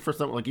fine for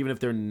some. Like, even if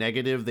they're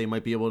negative, they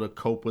might be able to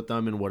cope with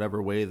them in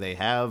whatever way they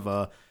have.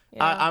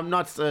 I'm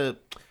not.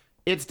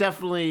 It's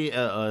definitely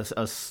a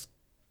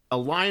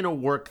line of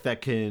work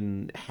that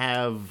can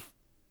have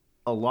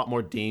a lot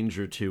more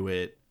danger to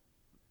it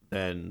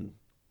than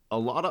a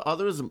lot of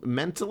others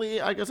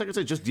mentally. I guess I could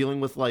say, just dealing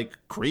with like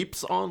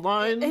creeps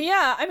online.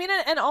 Yeah, I mean,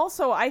 and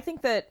also I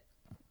think that.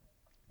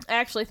 I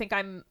actually think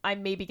I'm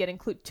maybe getting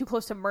too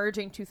close to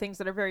merging two things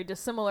that are very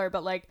dissimilar,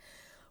 but like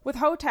with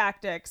Hoe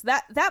Tactics,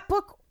 that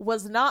book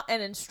was not an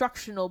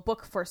instructional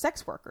book for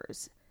sex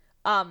workers.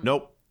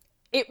 Nope.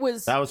 That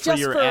was just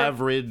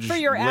for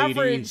your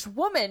average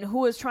woman who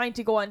was trying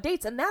to go on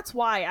dates, and that's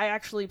why I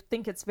actually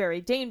think it's very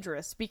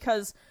dangerous,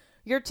 because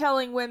you're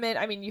telling women,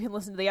 I mean, you can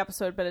listen to the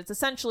episode, but it's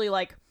essentially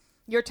like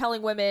you're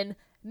telling women,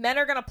 men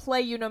are going to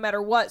play you no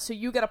matter what, so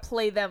you got to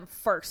play them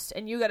first,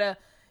 and you got to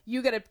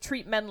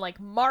treat men like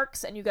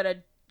marks, and you got to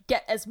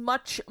get as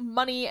much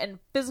money and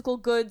physical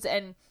goods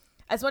and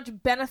as much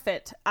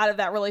benefit out of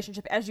that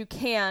relationship as you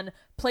can,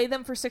 play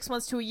them for 6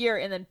 months to a year,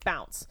 and then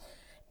bounce.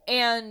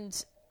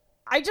 And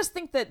I just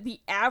think that the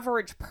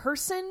average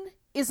person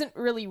isn't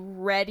really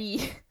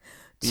ready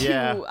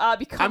to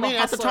become a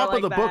hustler. At the top like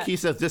of the that. book, he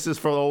says this is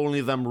for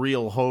only them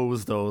real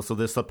hoes, though, so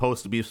there's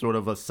supposed to be sort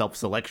of a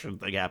self-selection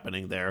thing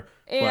happening there.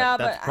 Yeah,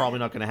 but that's probably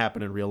not going to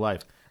happen in real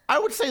life. I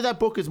would say that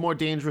book is more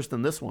dangerous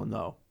than this one,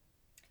 though.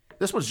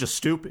 This one's just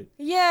stupid.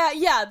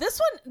 Yeah.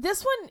 This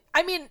one,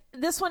 I mean,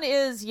 this one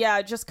is,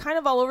 just kind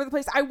of all over the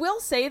place. I will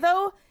say,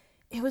 though,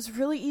 it was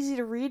really easy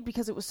to read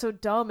because it was so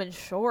dumb and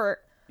short.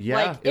 Yeah.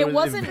 Like, it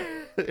wasn't...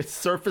 It's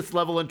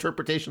surface-level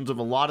interpretations of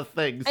a lot of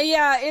things.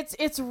 Yeah,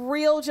 it's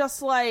real,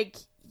 just like,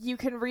 you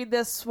can read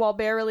this while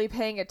barely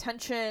paying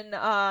attention.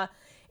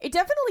 It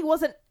definitely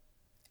wasn't...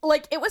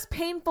 Like, it was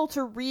painful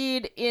to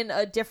read in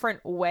a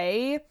different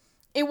way.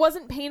 It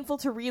wasn't painful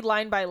to read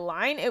line by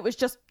line. It was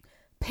just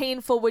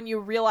painful when you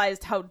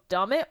realized how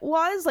dumb it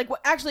was. Like,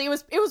 actually,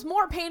 it was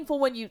more painful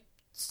when you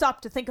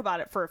stopped to think about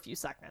it for a few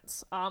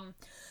seconds.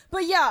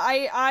 But yeah,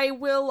 I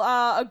will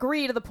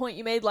agree to the point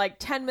you made like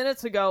 10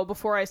 minutes ago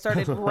before I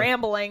started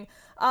rambling,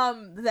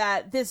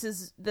 that this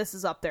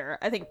is up there.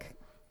 I think.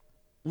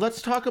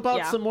 Let's talk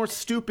about some more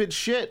stupid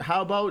shit.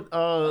 How about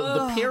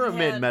the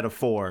pyramid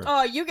metaphor?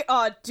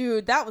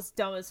 Dude, that was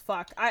dumb as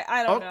fuck.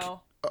 I don't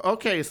know.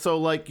 Okay, so,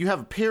 like, you have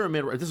a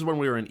pyramid. This is when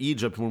we were in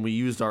Egypt, when we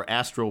used our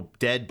astral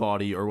dead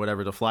body or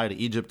whatever to fly to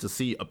Egypt to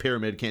see a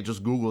pyramid. Can't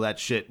just Google that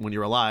shit when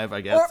you're alive,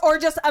 I guess. Or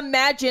just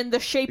imagine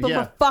the shape of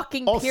a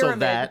fucking pyramid. Also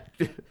that.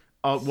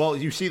 Well,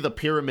 you see, the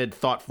pyramid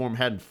thought form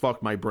hadn't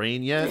fucked my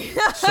brain yet,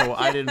 so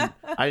I didn't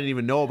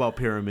even know about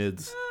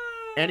pyramids.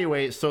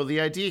 Anyway, so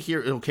the idea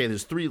here, okay,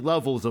 there's 3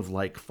 levels of,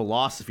 like,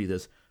 philosophy.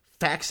 There's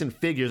facts and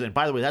figures, and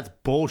by the way, that's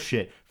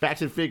bullshit.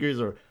 Facts and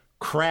figures are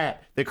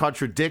crap. They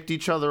contradict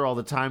each other all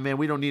the time, man.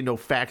 We don't need no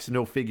facts and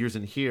no figures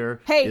in here.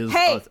 Hey,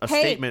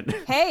 statement.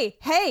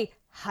 Hey,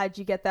 how'd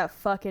you get that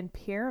fucking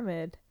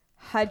pyramid?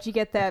 How'd you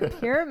get that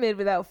pyramid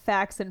without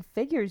facts and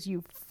figures,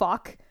 you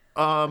fuck?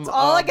 That's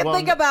all I could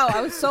think about.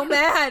 I was so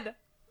mad.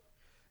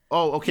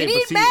 Oh, okay. You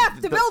need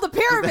math to build a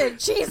pyramid.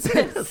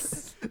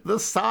 Jesus. The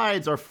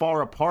sides are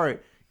far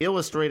apart,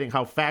 illustrating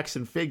how facts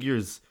and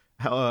figures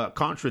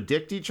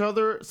contradict each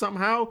other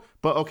somehow.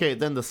 But okay,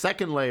 then the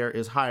second layer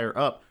is higher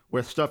up,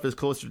 where stuff is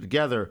closer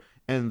together,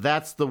 and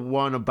that's the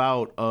one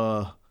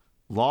about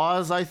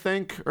laws, I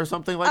think, or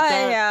something like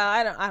that.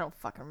 Yeah, I don't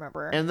fucking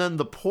remember. And then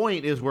the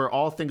point is where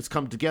all things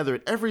come together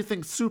and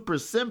everything's super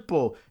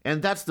simple,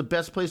 and that's the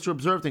best place to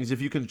observe things.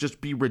 If you can just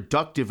be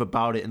reductive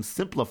about it and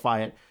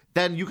simplify it,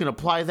 then you can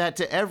apply that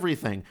to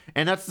everything.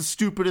 And that's the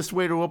stupidest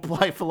way to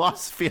apply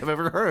philosophy I've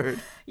ever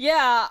heard.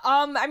 Yeah,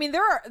 I mean,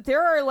 there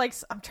are like,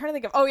 I'm trying to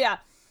think of, oh yeah,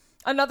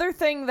 another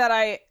thing that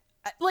I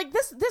like,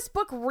 this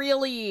book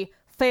really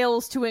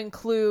fails to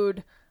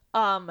include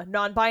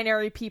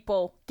non-binary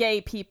people,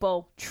 gay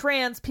people,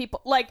 trans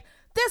people. Like,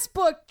 this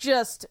book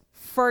just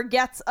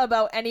forgets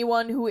about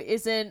anyone who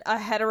isn't a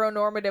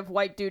heteronormative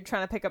white dude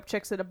trying to pick up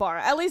chicks at a bar.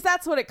 At least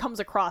that's what it comes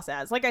across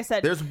as. Like I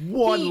said, there's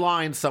one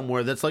line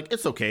somewhere that's like,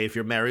 it's okay if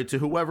you're married to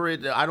whoever.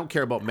 I don't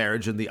care about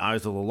marriage in the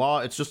eyes of the law.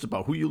 It's just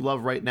about who you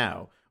love right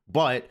now.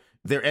 But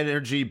their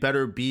energy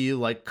better be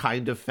like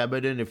kind of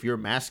feminine if you're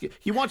masculine.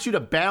 He wants you to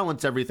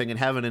balance everything and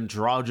have an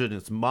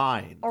androgynous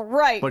mind.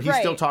 Right. But he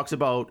still talks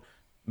about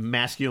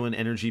masculine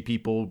energy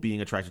people being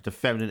attracted to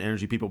feminine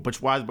energy people,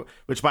 which by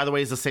the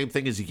way is the same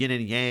thing as yin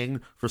and yang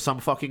for some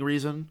fucking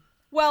reason.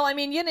 Well, I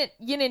mean, yin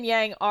and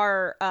yang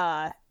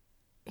are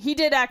he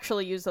did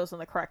actually use those in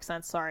the correct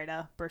sense. Sorry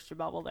to burst your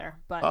bubble there,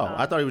 but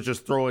I thought he was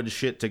just throwing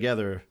shit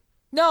together.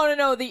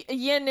 No. The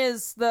yin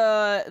is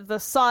the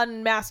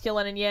sun,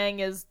 masculine, and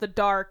yang is the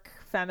dark,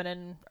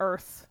 feminine,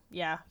 earth.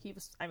 Yeah, he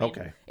was. I mean,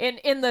 okay.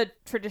 In the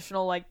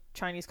traditional like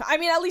Chinese. I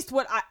mean, at least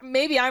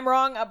maybe I'm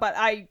wrong, but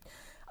I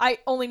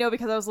only know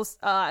because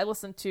I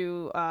listened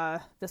to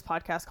this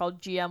podcast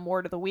called GM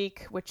Word of the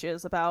Week, which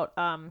is about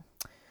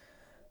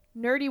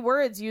nerdy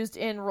words used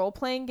in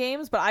role-playing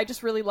games, but I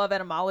just really love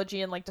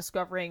etymology and like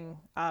discovering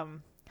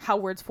how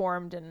words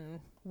formed and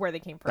where they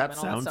came from and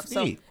all that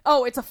stuff. Neat.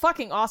 So, it's a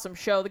fucking awesome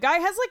show. The guy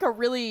has like a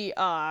really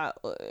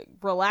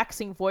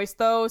relaxing voice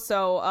though,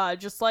 so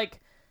just like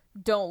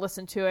don't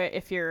listen to it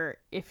if you're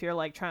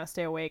like trying to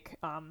stay awake.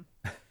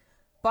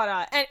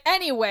 But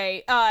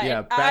anyway,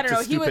 back I don't know.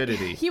 to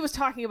stupidity. He was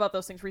talking about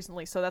those things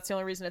recently, so that's the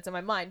only reason it's in my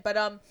mind.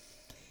 But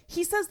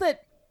he says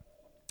that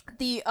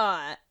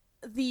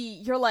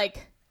your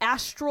like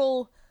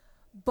astral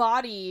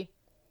body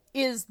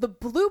is the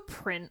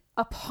blueprint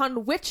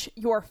upon which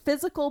your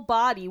physical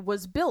body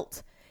was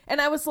built.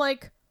 And I was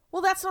like,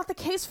 well, that's not the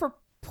case for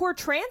poor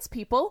trans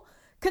people,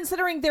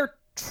 considering their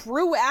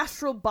true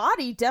astral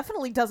body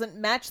definitely doesn't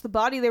match the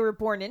body they were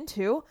born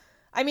into.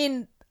 I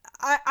mean,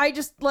 I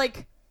just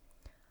like,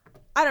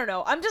 I don't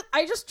know.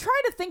 I just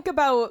try to think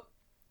about,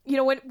 you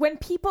know, when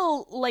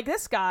people like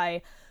this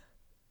guy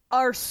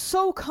are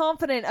so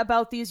confident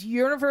about these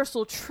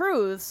universal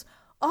truths,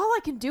 all I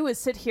can do is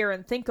sit here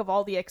and think of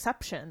all the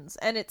exceptions.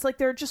 And it's like,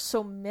 there are just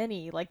so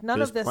many. Like,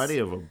 There's plenty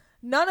of them.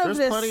 None of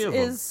this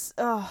is,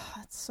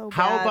 it's so bad.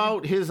 How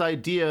about his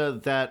idea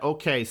that,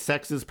 okay,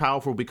 sex is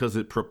powerful because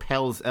it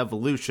propels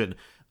evolution?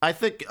 I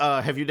think,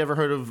 have you never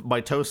heard of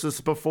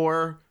mitosis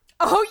before?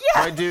 Oh,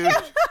 yeah. My dude.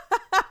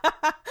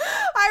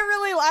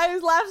 I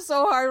laughed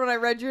so hard when I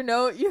read your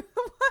note. You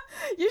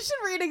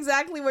should read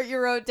exactly what you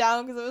wrote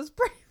down because it was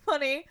pretty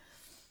funny.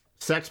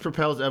 Sex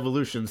propels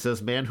evolution,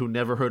 says man who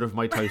never heard of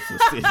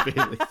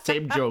mitosis.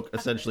 Same joke,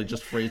 essentially,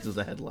 just phrased as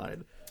a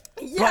headline.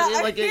 Yeah,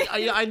 but like,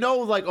 I know,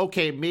 like,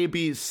 okay,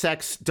 maybe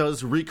sex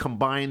does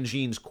recombine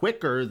genes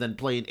quicker than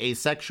plain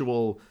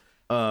asexual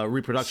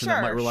reproduction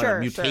that might rely on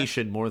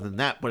mutation more than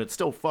that, but it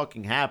still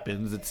fucking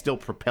happens. It still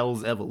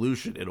propels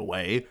evolution in a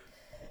way.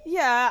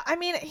 Yeah, I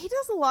mean, he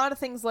does a lot of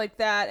things like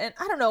that, and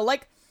I don't know,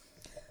 like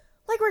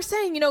we're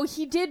saying, you know,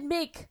 he did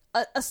make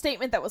a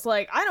statement that was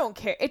like, I don't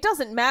care. It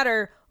doesn't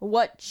matter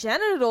what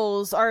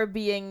genitals are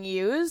being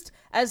used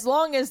as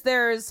long as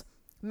there's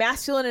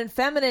masculine and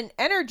feminine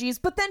energies,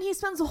 but then he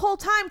spends the whole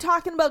time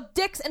talking about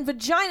dicks and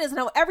vaginas and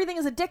how everything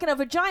is a dick and a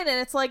vagina, and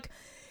it's like,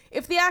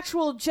 if the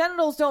actual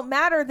genitals don't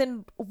matter,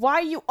 then why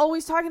are you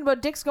always talking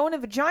about dicks going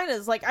to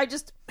vaginas? Like, I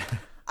just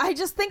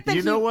think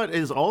that know what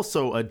is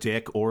also a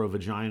dick or a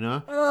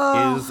vagina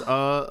is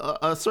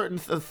a certain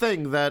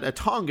thing that a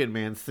Tongan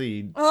man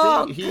seen.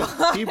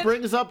 He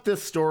brings up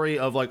this story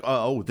of like,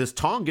 this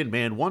Tongan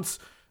man once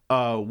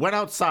went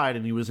outside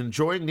and he was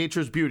enjoying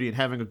nature's beauty and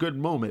having a good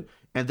moment,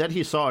 and then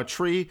he saw a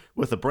tree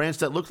with a branch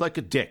that looked like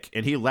a dick,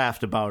 and he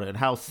laughed about it and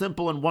how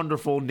simple and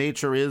wonderful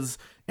nature is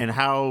and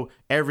how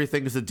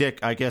everything is a dick,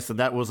 I guess, and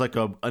that was like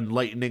a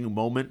enlightening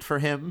moment for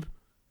him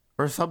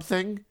or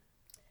something.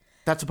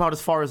 That's about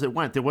as far as it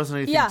went. There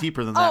wasn't anything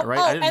deeper than that, right?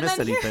 I didn't miss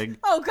anything.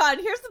 God,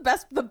 here's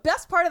the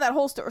best part of that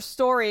whole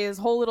story, his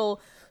whole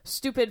little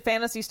stupid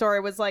fantasy story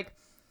was like,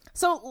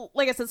 So,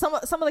 like I said, some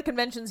of the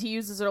conventions he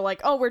uses are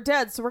like, oh, we're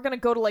dead, so we're gonna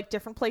go to like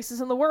different places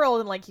in the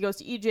world, and like he goes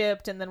to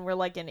Egypt, and then we're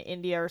like in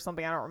India or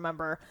something. I don't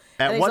remember.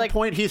 At one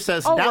point, he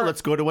says, "Now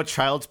let's go to a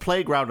child's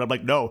playground." I'm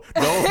like, "No,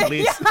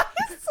 please." Yeah,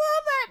 I saw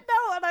that.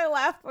 No, and I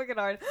laughed fucking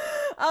hard.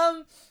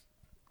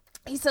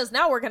 He says,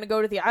 "Now we're gonna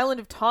go to the island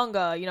of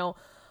Tonga.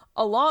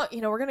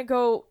 We're gonna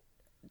go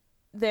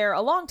there.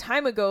 A long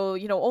time ago,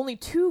 only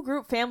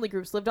 2 family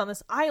groups lived on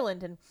this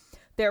island, and."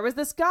 There was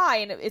this guy,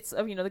 and it's,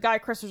 the guy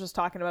Chris was just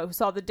talking about who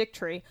saw the dick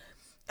tree.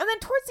 And then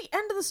towards the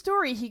end of the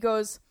story, he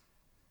goes,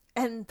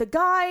 and the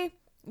guy,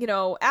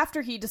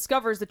 after he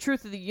discovers the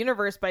truth of the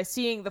universe by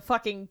seeing the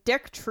fucking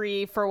dick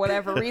tree for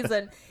whatever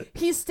reason,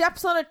 he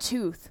steps on a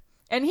tooth.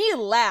 And he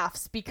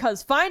laughs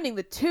because finding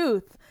the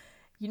tooth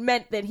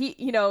meant that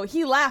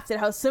he laughed at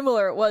how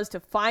similar it was to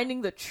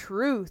finding the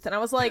truth. And I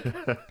was like,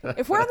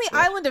 if we're on the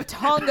island of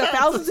Tonga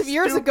thousands of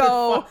years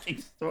ago,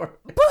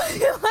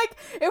 but like,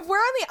 if we're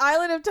on the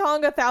island of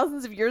Tonga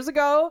thousands of years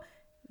ago,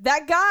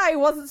 that guy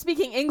wasn't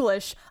speaking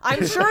English.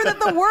 I'm sure that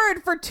the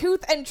word for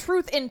tooth and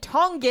truth in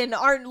Tongan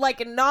are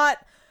like not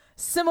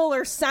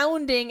similar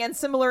sounding and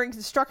similar in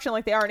construction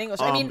like they are in English.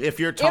 I mean, if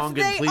you're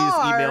Tongan, please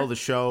email the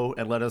show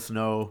and let us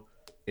know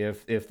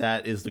if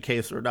that is the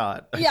case or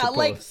not.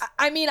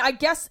 I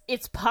guess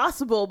it's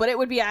possible, but it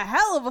would be a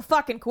hell of a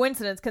fucking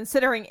coincidence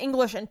considering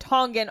English and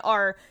Tongan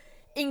are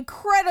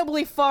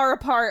incredibly far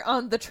apart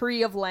on the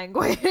tree of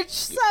language.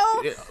 So,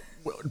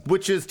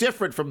 which is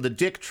different from the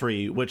dick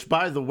tree, which,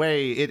 by the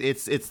way,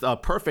 it's a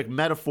perfect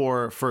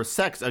metaphor for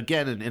sex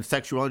again in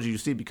sexuality. You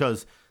see,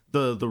 because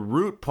the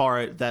root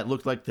part that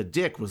looked like the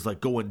dick was like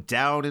going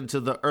down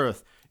into the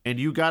earth, and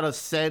you gotta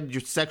send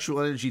your sexual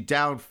energy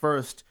down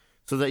first,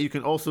 so that you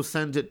can also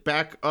send it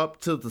back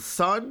up to the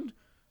sun,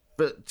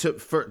 but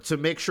to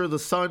make sure the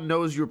sun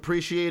knows you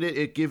appreciate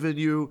it giving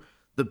you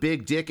the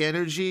big dick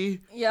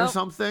energy or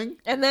something.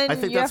 And then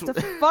you have to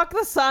fuck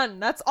the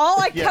sun. That's all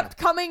I kept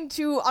coming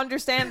to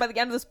understand by the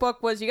end of this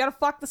book was you got to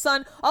fuck the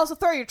sun. Also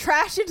throw your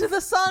trash into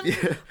the sun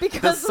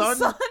because the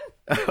sun.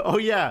 Oh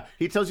yeah,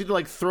 he tells you to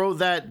like throw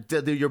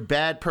your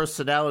bad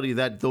personality,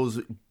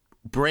 those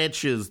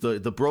branches,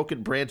 the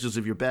broken branches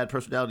of your bad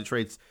personality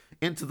traits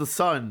into the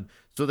sun,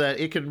 so that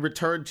it can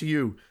return to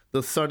you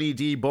the Sunny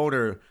D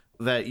boner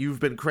that you've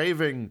been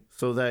craving,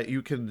 so that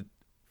you can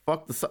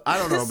fuck the sun. I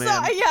don't know, man.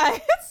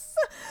 I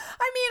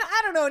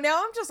don't know.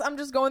 Now I'm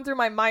just going through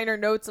my minor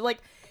notes. Like,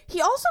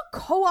 he also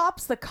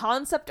co-ops the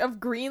concept of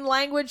green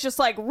language just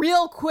like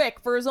real quick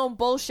for his own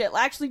bullshit.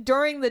 Actually,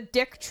 during the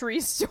dick tree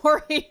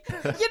story,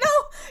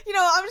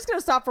 I'm just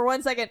gonna stop for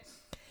 1 second.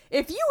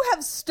 If you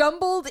have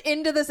stumbled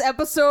into this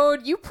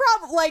episode, you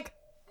probably like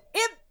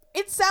it.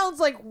 It sounds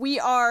like we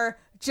are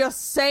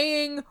just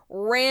saying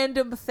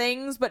random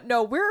things, but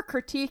no, we're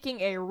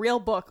critiquing a real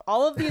book.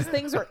 All of these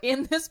things are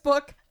in this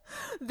book.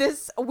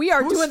 We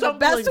are doing the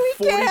best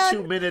we can.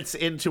 42 minutes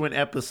into an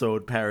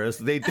episode,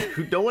 Paris.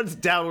 No one's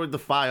downloading the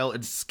file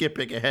and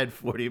skipping ahead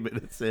 40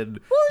 minutes in.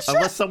 Well,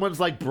 unless someone's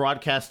like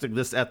broadcasting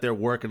this at their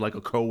work and like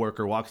a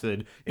coworker walks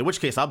in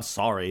which case I'm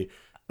sorry.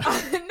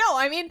 No,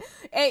 I mean,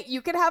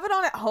 you could have it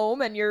on at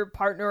home and your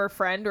partner or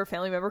friend or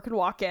family member could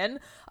walk in.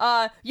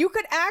 You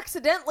could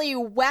accidentally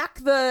whack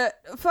the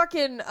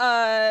fucking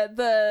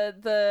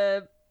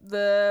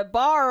the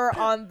bar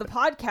on the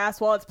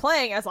podcast while it's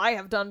playing, as I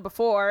have done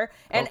before,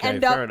 and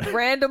end up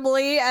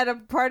randomly at a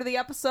part of the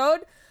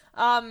episode.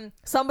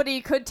 Somebody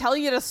could tell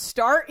you to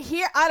start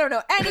here. I don't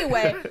know.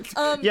 Anyway,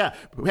 yeah.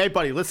 Hey,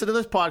 buddy, listen to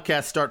this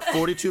podcast. Start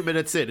 42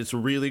 minutes in. It's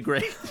really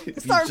great. You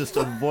just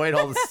avoid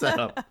all the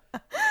setup.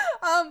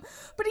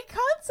 But he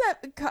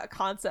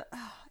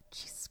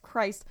Jesus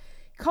Christ,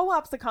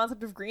 co-ops the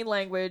concept of green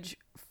language,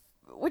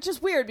 which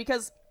is weird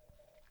because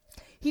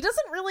he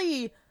doesn't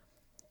really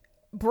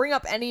bring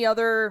up any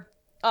other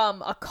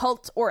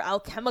occult or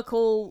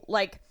alchemical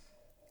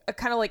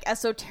kind of like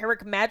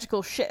esoteric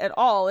magical shit at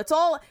all. It's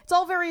all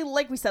very,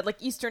 like we said, like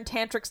Eastern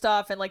tantric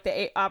stuff and like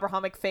the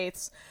Abrahamic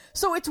faiths.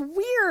 So it's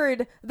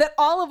weird that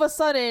all of a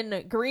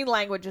sudden green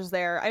language is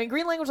there. I mean,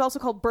 green language is also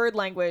called bird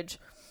language.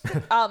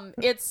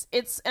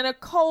 It's an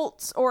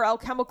occult or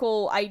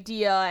alchemical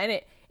idea,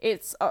 and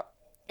it's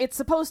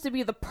supposed to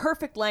be the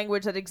perfect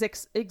language that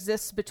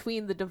exists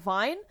between the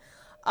divine.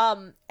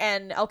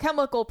 And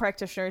alchemical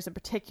practitioners in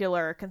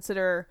particular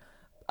consider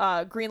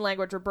green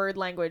language or bird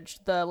language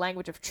the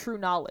language of true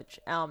knowledge.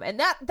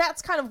 And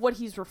that's kind of what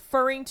he's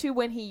referring to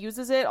when he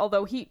uses it,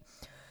 although he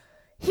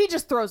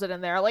just throws it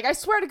in there. Like, I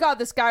swear to God,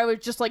 this guy was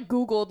just like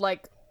Googled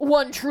like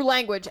one true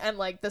language and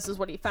like this is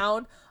what he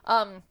found.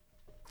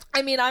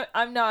 I mean, I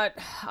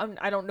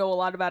don't know a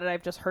lot about it.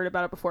 I've just heard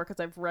about it before because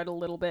I've read a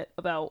little bit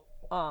about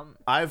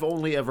I've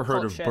only ever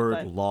heard of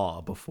bird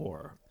law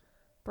before.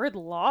 Bird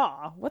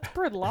law? What's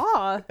bird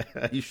law?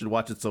 You should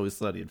watch It's Always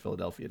Sunny in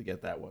Philadelphia to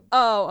get that one.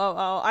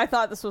 Oh. I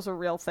thought this was a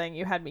real thing.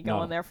 You had me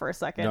going there for a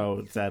second.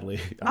 No, sadly.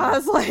 I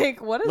was like,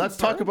 what is Let's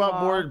talk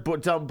about more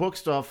dumb book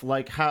stuff,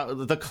 like how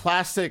the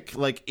classic,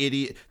 like,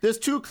 idiot. There's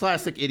 2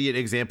 classic idiot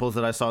examples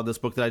that I saw in this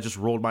book that I just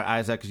rolled my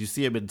eyes at because you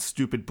see them in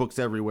stupid books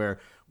everywhere,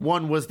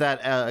 One was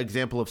that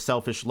example of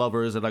selfish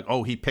lovers and like,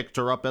 oh, he picked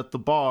her up at the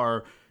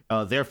bar,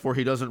 therefore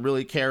he doesn't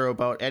really care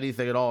about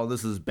anything at all. And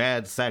this is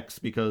bad sex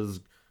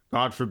because,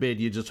 God forbid,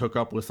 you just hook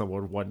up with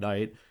someone one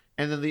night.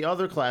 And then the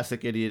other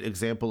classic idiot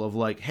example of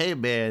like, hey,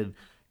 man,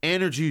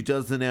 energy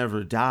doesn't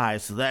ever die,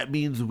 so that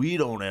means we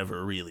don't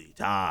ever really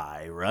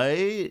die,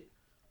 right?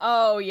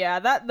 Oh, yeah.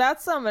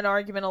 That's an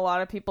argument a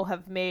lot of people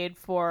have made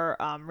for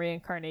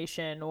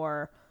reincarnation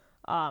or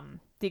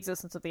the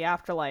existence of the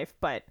afterlife.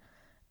 But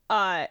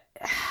I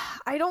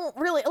don't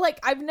really... Like,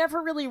 I've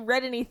never really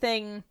read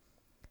anything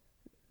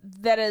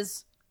that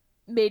has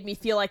made me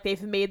feel like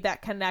they've made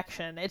that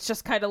connection. It's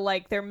just kind of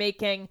like they're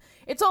making...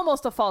 It's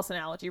almost a false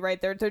analogy, right?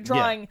 They're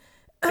drawing...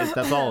 Yeah.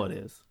 That's all it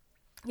is.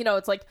 You know,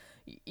 it's like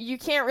you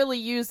can't really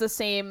use the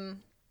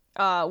same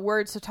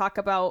words to talk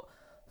about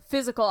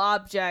physical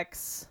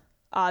objects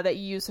that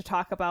you use to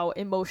talk about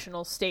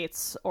emotional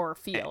states or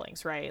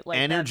feelings, right? Like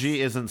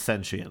energy isn't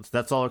sentience.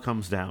 That's all it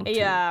comes down to.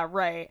 Yeah,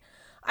 right.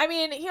 I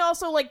mean, he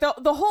also, like,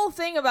 the whole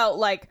thing about,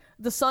 like,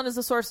 the sun is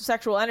the source of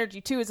sexual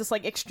energy, too, is this,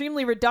 like,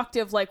 extremely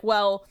reductive, like,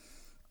 well,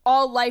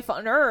 all life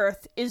on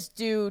Earth is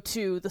due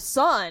to the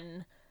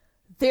sun,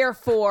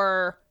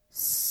 therefore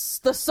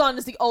the sun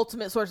is the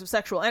ultimate source of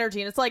sexual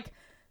energy. And it's like,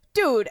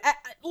 dude,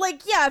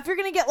 like, yeah, if you're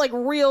gonna get, like,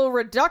 real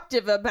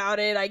reductive about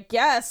it, I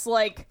guess,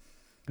 like...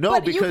 No,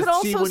 but because,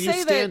 see, when you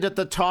stand that... at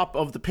the top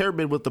of the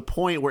pyramid with the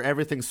point where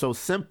everything's so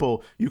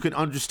simple, you can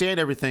understand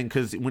everything,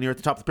 because when you're at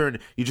the top of the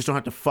pyramid, you just don't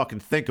have to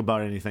fucking think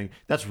about anything.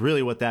 That's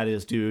really what that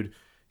is, dude.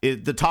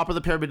 The top of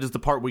the pyramid is the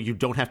part where you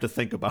don't have to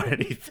think about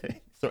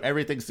anything. So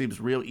everything seems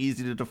real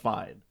easy to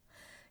define.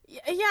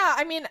 Yeah,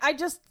 I mean, I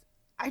just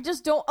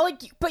don't,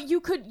 like, but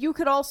you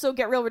could also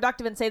get real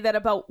reductive and say that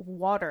about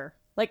water.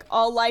 Like,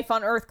 all life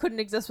on Earth couldn't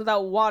exist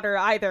without water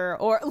either,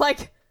 or,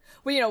 like,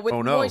 well, you know, with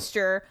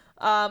moisture...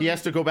 he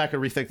has to go back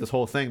and rethink this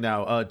whole thing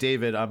now.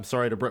 David, I'm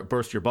sorry to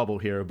burst your bubble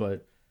here,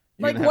 but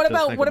like, what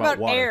about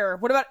air?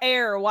 What about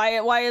air?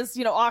 Why is,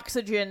 you know,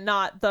 oxygen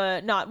not?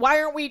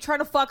 Why aren't we trying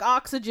to fuck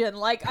oxygen?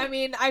 Like, I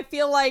mean, I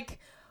feel like,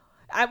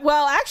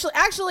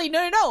 actually,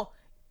 no.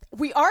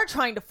 We are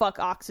trying to fuck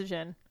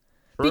oxygen.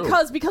 True.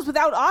 Because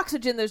without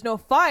oxygen, there's no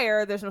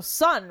fire, there's no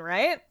sun,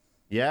 right?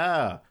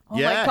 Yeah. Oh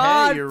my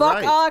God, hey, you're fuck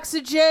right.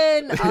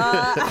 Oxygen.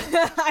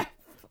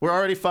 We're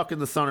already fucking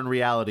the sun in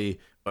reality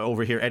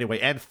over here anyway,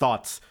 and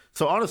thoughts.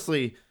 So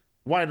honestly,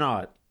 why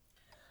not?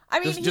 I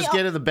mean, just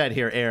get in the bed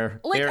here, Air.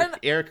 Like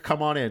Air,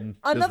 come on in.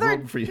 There's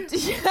room for you.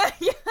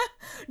 Yeah.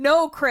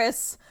 No,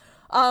 Chris.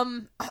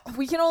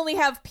 We can only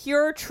have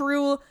pure,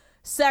 true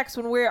sex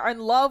when we're in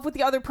love with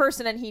the other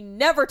person, and he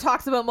never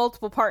talks about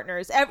multiple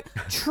partners.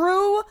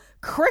 True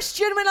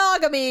Christian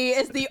monogamy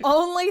is the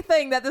only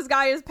thing that this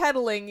guy is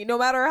peddling, no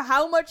matter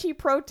how much he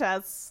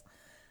protests.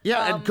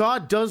 Yeah, and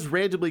God does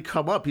randomly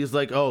come up. He's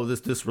like, oh,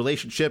 this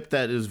relationship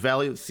that is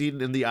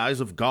seen in the eyes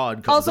of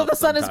God. Also, the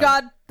sun is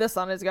God. The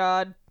sun is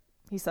God.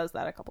 He says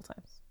that a couple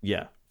times.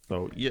 Yeah.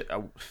 So, yeah.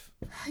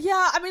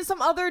 Yeah, I mean, some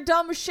other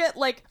dumb shit,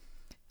 like,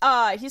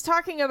 he's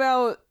talking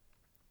about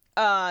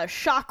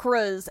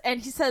chakras, and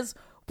he says,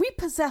 we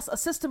possess a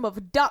system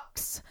of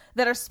ducts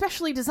that are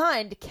specially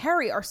designed to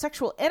carry our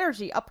sexual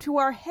energy up to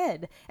our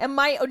head. And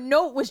my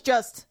note was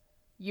just,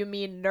 you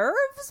mean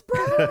nerves,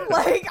 bro?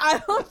 Like,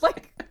 I don't,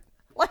 like...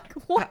 Like,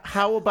 what?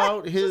 How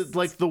about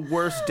the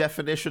worst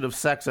definition of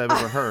sex I've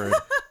ever heard?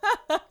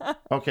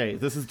 Okay,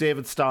 this is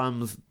David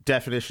Staum's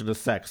definition of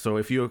sex. So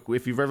if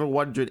you've ever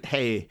wondered,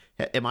 hey,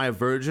 am I a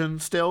virgin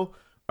still?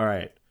 All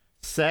right.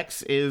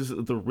 Sex is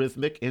the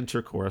rhythmic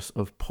intercourse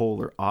of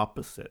polar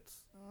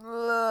opposites.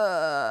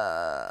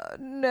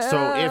 No.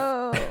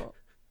 So if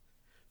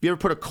you ever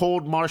put a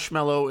cold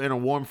marshmallow in a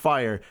warm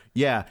fire,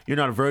 yeah, you're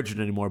not a virgin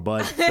anymore,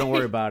 bud. Don't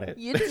worry about it.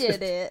 You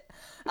did it.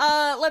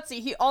 Let's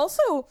see. He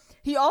also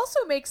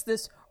makes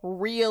this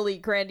really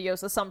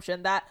grandiose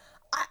assumption that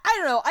I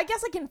don't know. I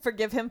guess I can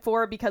forgive him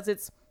for, because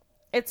it's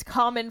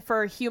common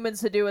for humans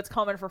to do. It's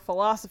common for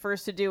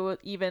philosophers to do.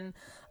 Even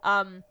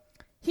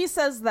he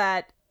says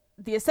that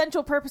the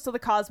essential purpose of the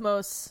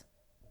cosmos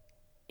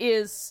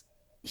is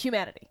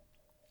humanity.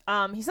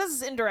 He says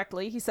this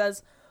indirectly. He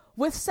says,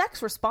 with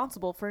sex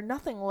responsible for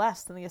nothing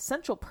less than the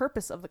essential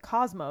purpose of the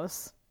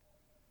cosmos.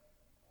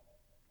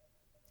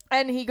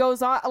 And he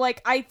goes on,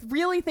 like, I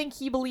really think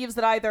he believes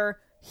that either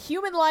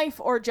human life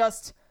or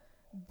just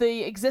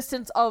the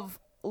existence of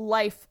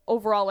life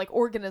overall, like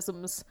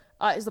organisms,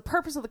 is the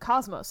purpose of the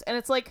cosmos. And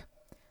it's like,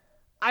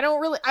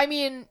 I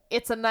mean,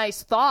 it's a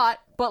nice thought,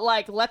 but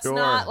like, let's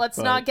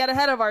not get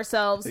ahead of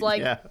ourselves.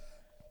 Like, yeah.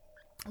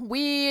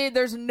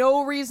 There's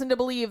no reason to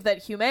believe that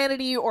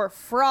humanity or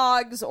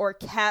frogs or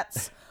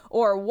cats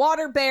or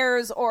water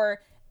bears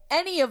or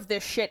any of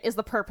this shit is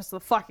the purpose of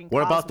the fucking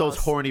cosmos. What about those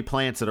horny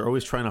plants that are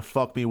always trying to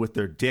fuck me with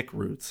their dick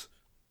roots?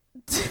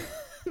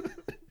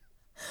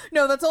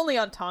 No, that's only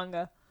on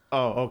Tonga.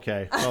 Oh,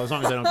 okay. Well, as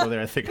long as I don't go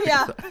there, I think.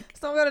 Yeah,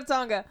 just don't go to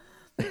Tonga.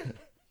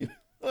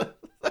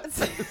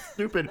 That's a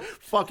stupid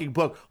fucking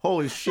book.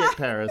 Holy shit,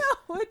 Paris.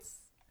 No, it's...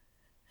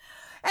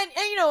 And,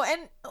 you know,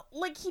 and,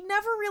 like, he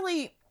never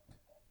really...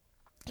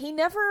 he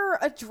never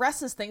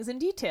addresses things in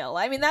detail.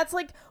 I mean, that's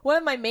like one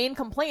of my main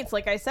complaints,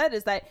 like I said,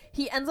 is that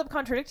he ends up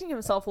contradicting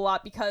himself a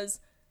lot because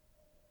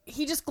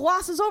he just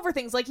glosses over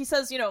things. Like he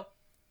says,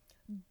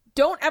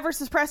 don't ever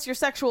suppress your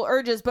sexual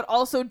urges, but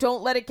also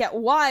don't let it get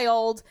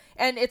wild.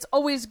 And it's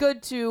always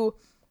good to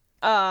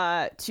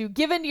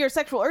give into your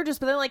sexual urges.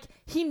 But then, like,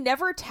 he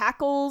never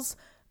tackles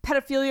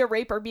pedophilia,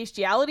 rape, or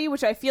bestiality,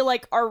 which I feel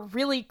like are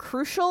really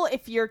crucial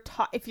if you're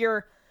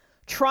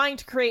trying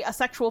to create a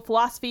sexual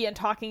philosophy and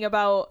talking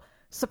about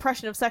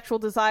suppression of sexual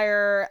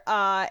desire,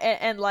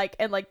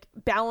 and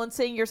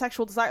balancing your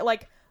sexual desire.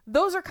 Like,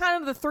 those are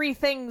kind of the three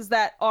things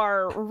that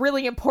are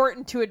really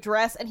important to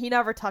address, and he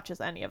never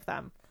touches any of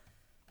them.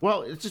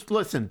 Well, just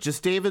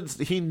David's,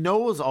 he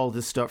knows all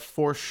this stuff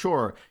for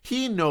sure.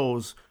 He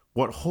knows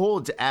what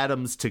holds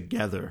atoms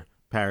together,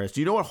 Paris. Do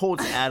you know what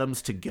holds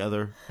atoms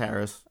together,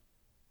 Paris?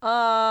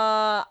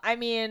 I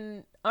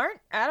mean,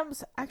 aren't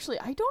atoms, actually,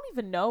 I don't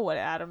even know what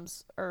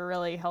atoms are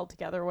really held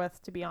together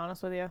with, to be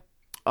honest with you.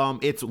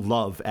 It's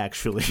love,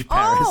 actually,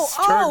 Paris.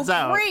 Turns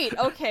out. Great.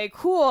 Okay,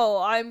 cool.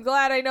 I'm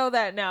glad I know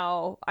that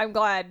now. I'm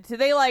glad. Do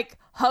they, like,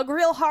 hug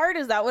real hard?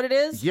 Is that what it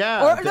is?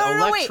 Yeah,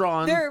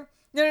 electron.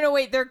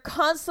 Wait. They're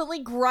constantly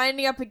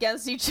grinding up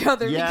against each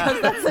other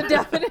because that's the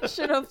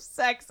definition of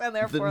sex, and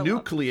therefore the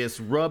nucleus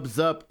rubs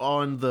up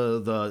on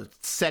the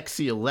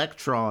sexy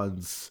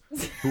electrons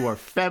who are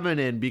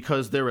feminine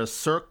because they're a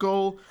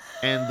circle,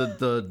 and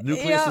the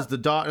nucleus is the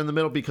dot in the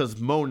middle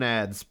because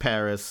monads,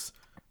 Paris.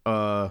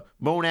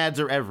 Monads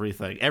are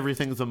everything.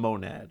 Everything's a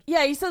monad.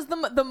 Yeah, he says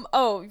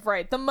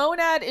the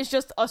monad is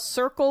just a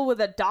circle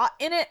with a dot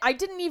in it. I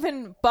didn't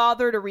even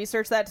bother to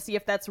research that to see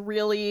if that's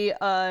really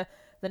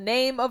the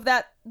name of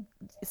that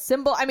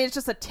symbol. I mean, it's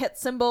just a tit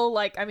symbol.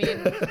 Like, I mean,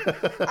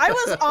 I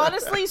was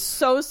honestly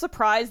so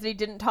surprised that he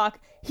didn't talk.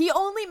 He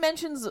only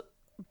mentions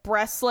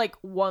breasts like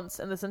once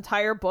in this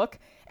entire book,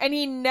 and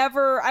I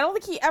don't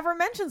think he ever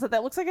mentions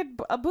that looks like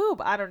a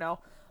boob. I don't know.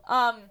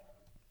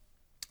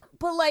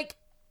 But like,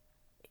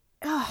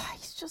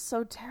 he's just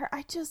so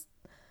terrible.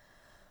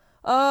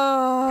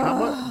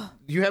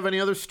 Do you have any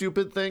other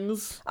stupid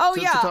things to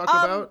talk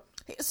about?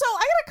 So I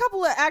got a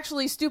couple of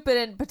actually stupid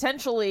and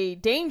potentially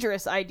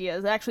dangerous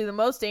ideas. Actually, the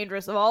most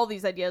dangerous of all of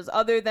these ideas,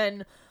 other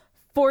than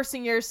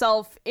forcing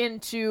yourself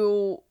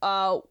into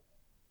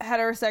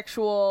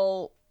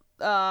heterosexual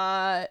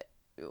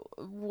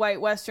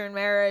white Western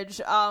marriage.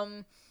 I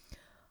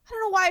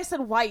don't know why I said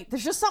white.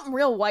 There's just something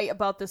real white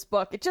about this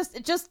book. It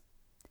just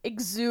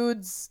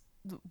exudes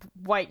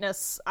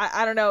whiteness.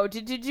 I don't know.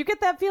 Did you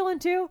get that feeling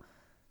too?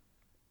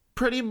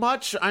 Pretty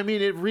much. I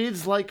mean, it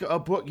reads like a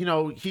book.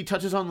 He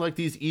touches on like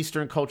these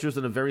Eastern cultures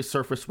in a very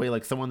surface way,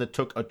 like someone that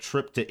took a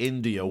trip to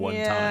India one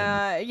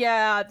time.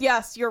 Yeah.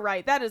 Yes, you're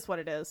right. That is what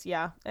it is.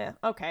 Yeah.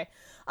 Okay.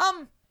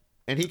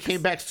 And he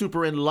came back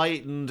super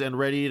enlightened and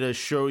ready to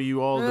show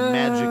you all the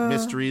magic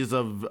mysteries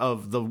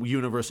of the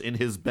universe in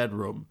his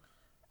bedroom.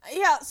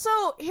 Yeah,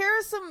 so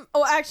here's some...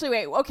 Oh, actually,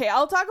 wait. Okay,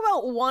 I'll talk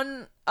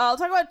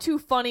about two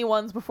funny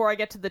ones before I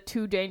get to the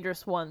two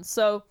dangerous ones.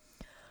 So,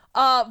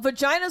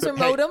 vaginas are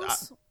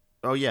modems.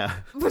 Oh, yeah.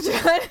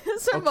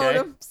 Vaginas are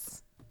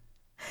modems.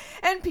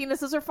 And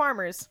penises are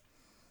farmers.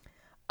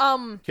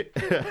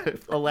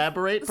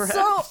 Elaborate,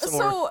 perhaps?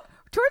 So,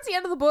 towards the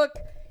end of the book,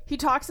 he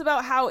talks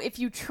about how if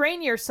you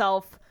train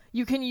yourself,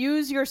 you can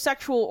use your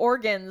sexual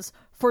organs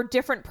for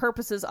different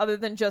purposes other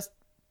than just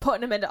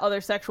putting them into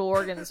other sexual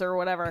organs or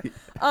whatever.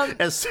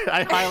 As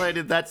I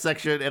highlighted that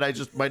section,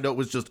 and my note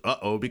was just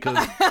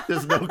because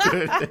there's no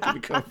good that can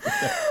come from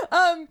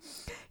that.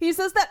 He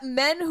says that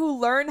men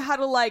who learn how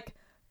to like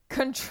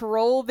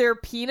control their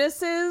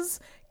penises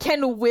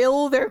can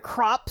will their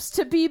crops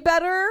to be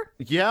better.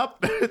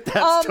 Yep,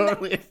 that's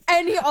totally.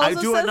 And he also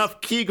I do enough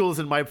Kegels,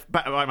 and my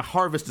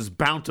harvest is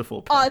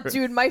bountiful.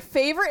 Dude, my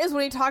favorite is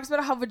when he talks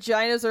about how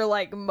vaginas are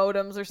like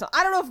modems or something.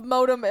 I don't know if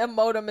a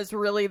modem is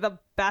really the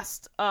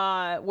best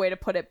way to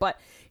put it, but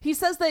he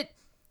says that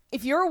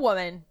if you're a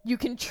woman, you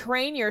can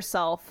train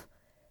yourself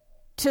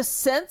to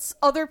sense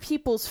other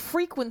people's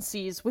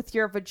frequencies with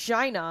your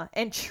vagina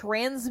and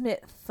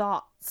transmit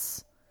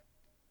thoughts.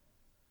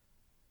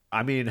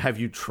 I mean, have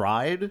you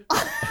tried?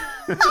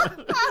 I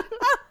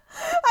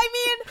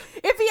mean,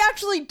 if he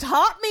actually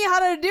taught me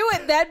how to do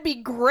it, that'd be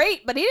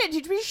great. But he didn't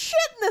teach me shit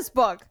in this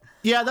book.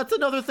 Yeah, that's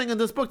another thing in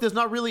this book. There's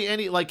not really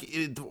any,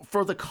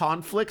 for the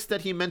conflicts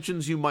that he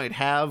mentions you might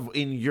have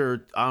in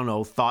your, I don't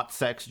know, thought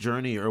sex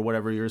journey or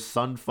whatever, your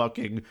sun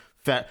fucking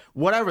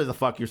whatever the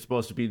fuck you're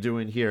supposed to be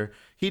doing here.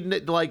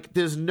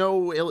 There's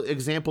no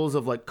examples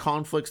of,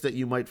 conflicts that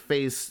you might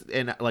face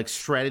and,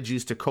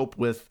 strategies to cope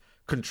with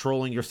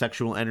controlling your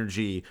sexual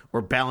energy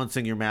or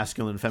balancing your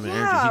masculine and feminine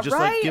energy. He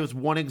just gives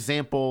one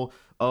example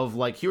of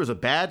here's a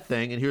bad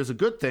thing and here's a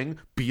good thing.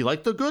 Be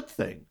like the good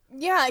thing.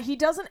 Yeah, he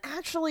doesn't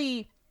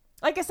actually,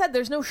 like I said,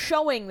 there's no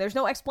showing, there's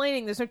no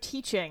explaining, there's no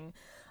teaching.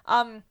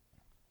 Oh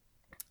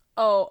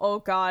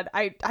God,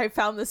 I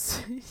found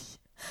this.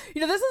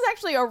 This is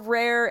actually a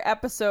rare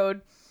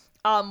episode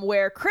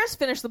where Chris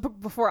finished the book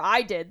before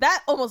I did.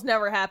 That almost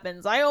never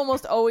happens. I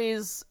almost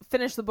always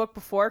finish the book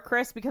before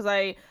Chris because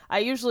I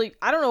usually,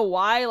 I don't know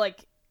why,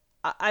 like,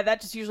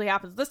 that just usually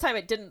happens. This time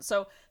it didn't.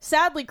 So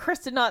sadly, Chris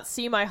did not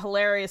see my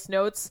hilarious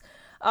notes.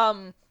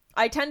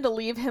 I tend to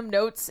leave him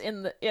notes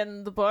in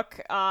the book,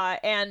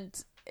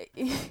 and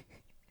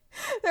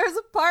there's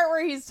a part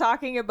where he's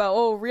talking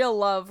about real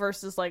love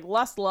versus like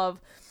lust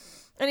love,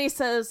 and he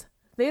says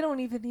they don't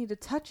even need to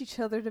touch each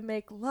other to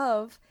make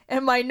love.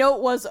 And my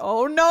note was,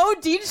 oh no,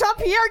 Dean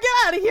Jean-Pierre, get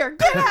out of here!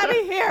 Get out of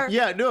here!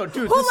 Yeah, no,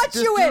 dude. Who let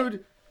you in?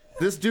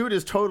 This dude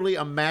is totally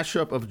a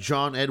mashup of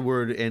John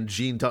Edward and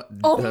Dean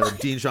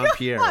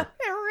Jean-Pierre. God,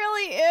 it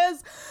really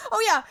is.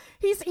 Oh yeah,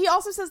 he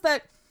also says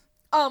that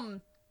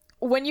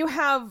when you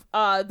have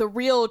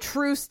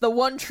the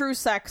one true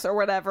sex or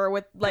whatever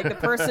with like the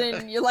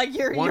person you like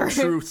one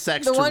true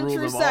sex to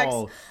rule them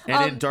all,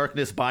 and in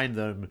darkness bind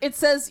them. It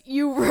says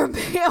you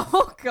remain.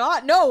 Oh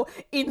God, no!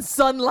 In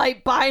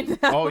sunlight bind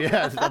them. Oh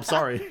yeah, I'm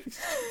sorry.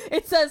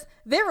 It says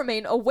they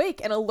remain awake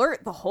and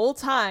alert the whole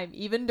time,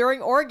 even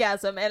during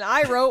orgasm. And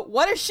I wrote,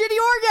 "What a shitty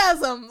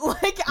orgasm!"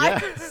 Like yeah.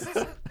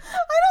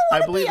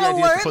 I don't want to be the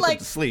idea alert. Is to put like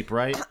them to sleep,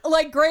 right?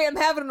 Like, great, I'm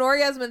having an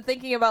orgasm and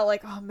thinking about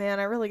like, oh man,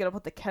 I really gotta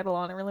put the kettle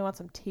on. I really want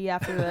some tea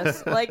after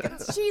this. Like,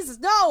 Jesus,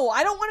 no,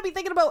 I don't want to be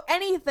thinking about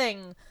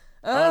anything.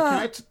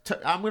 I'm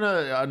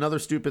gonna another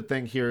stupid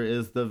thing here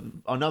is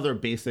another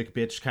basic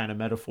bitch kind of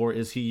metaphor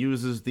is he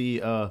uses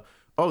the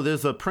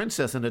there's a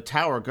princess in a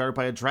tower guarded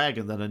by a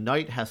dragon that a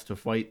knight has to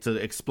fight to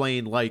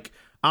explain, like,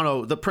 I don't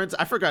know, the prince,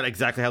 I forgot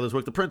exactly how this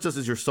works. The princess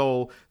is your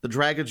soul, the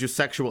dragon's your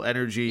sexual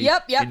energy.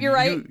 Yep, you're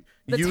right.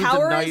 The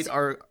knight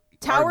are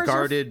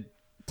guarded.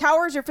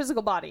 Tower's your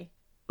physical body.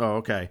 Oh,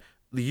 okay.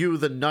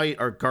 The knight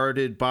are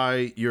guarded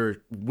by your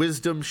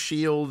wisdom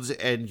shields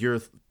and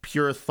your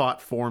pure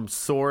thought form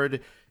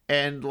sword.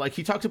 And like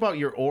he talked about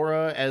your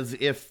aura as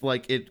if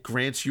like it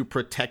grants you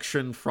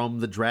protection from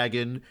the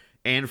dragon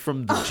and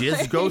from the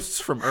jizz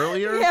ghosts from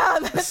earlier. Yeah,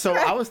 that's so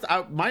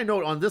right. My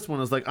note on this one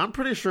is like, I'm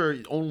pretty sure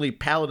only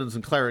paladins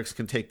and clerics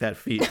can take that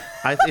feat.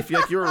 If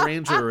you're a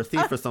ranger or a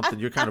thief or something,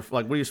 you're kind of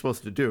like, what are you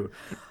supposed to do?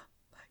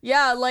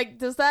 Yeah, like,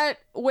 does that...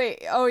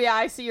 Wait, oh yeah,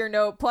 I see your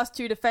note.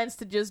 +2 defense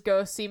to jizz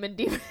ghosts, semen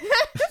demons.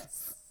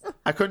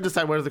 I couldn't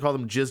decide whether to call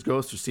them jizz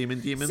ghosts or semen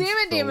demons.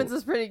 Demons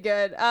is pretty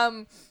good.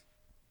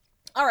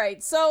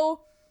 Alright,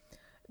 so...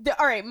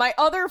 Alright, my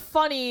other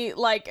funny,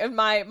 like,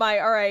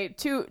 alright,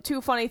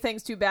 two funny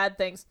things, two bad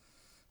things.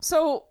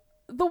 So,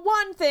 the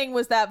one thing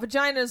was that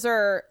vaginas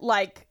are,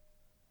 like,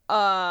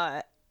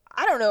 I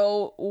don't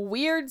know,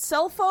 weird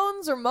cell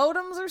phones or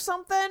modems or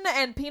something,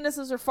 and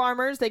penises are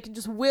farmers. They can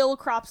just will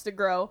crops to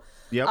grow.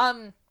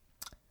 Yep.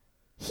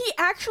 He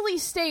actually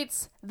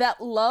states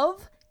that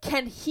love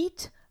can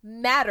heat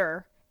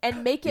matter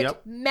and make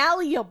it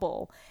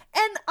malleable.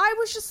 And I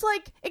was just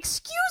like,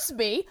 excuse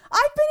me,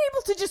 I've been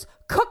able to just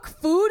cook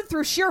food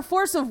through sheer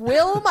force of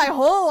will my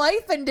whole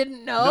life and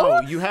didn't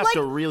know? No, you have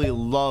to really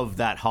love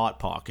that Hot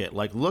Pocket.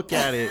 Like, look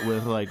at it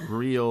with, like,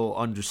 real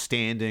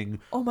understanding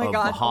of the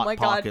Hot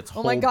Pocket's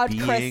whole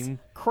being.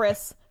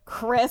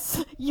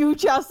 Chris, you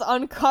just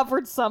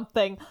uncovered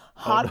something.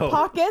 Hot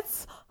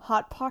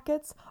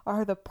Pockets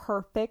are the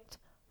perfect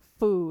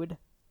food.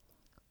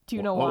 Do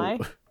you know why?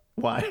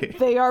 Why?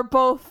 They are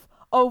both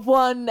a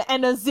 1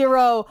 and a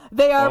 0.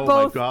 They are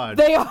both. Oh my God!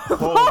 They are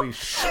holy both,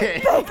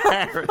 shit,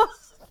 Paris!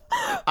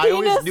 I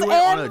always knew it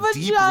on a vagina.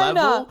 deep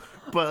level,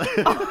 but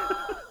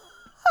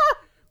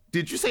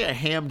did you say a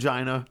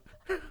hamgina?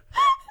 No,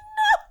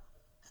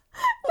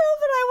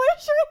 but I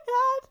wish I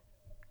had.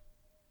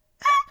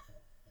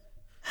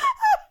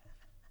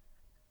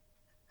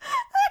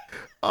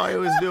 I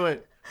always knew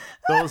it.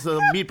 Those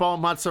meatball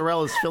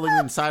mozzarellas filling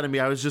inside of me.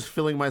 I was just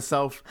filling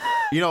myself.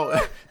 You know,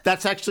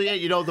 that's actually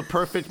it. You know, the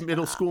perfect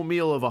middle school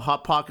meal of a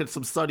Hot Pocket,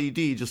 some Sunny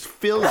D just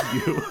fills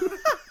you.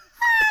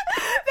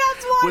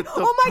 That's why. With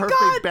the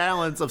perfect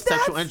balance of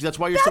sexual energy. That's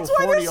why you're so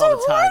horny all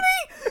the time.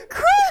 Horny.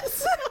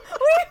 Chris!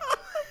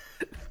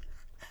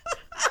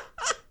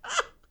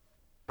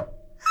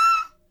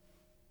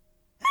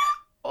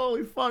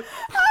 Holy fuck.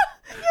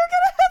 You're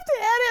gonna have to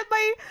edit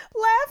my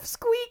laugh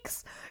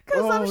squeaks,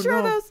 because I'm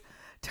sure those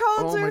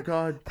tones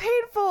are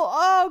painful.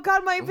 Oh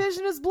God, my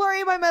vision is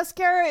blurry. My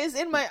mascara is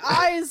in my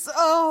eyes.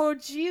 Oh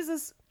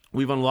Jesus.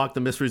 We've unlocked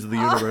the mysteries of the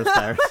universe,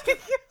 Paris.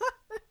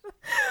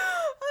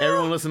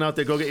 Everyone listen out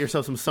there, go get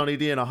yourself some Sunny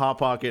D and a Hot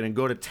Pocket and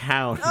go to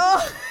town.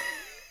 Oh.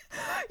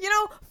 You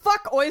know,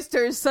 fuck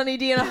oysters, Sunny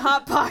D and a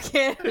Hot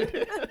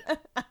Pocket.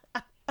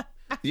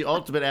 The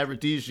ultimate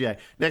aphrodisiac.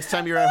 Next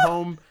time you're at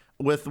home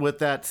with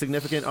that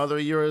significant other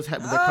of yours, they're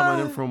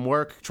coming in from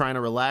work, trying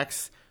to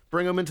relax,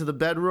 bring them into the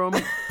bedroom,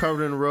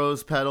 covered in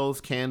rose petals,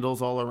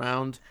 candles all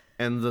around,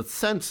 and the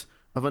scent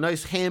of a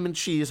nice ham and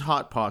cheese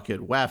Hot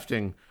Pocket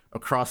wafting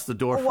across the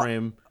door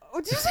frame.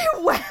 Did you say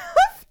wafting?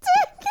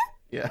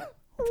 Yeah.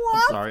 Wafting.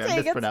 I'm sorry, I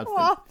mispronounced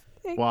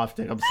it.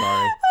 Wafting, I'm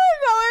sorry.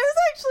 No, it was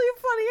actually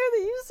funnier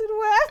that you said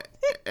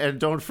wafting. And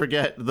don't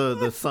forget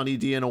the Sunny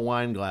D in a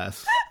wine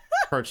glass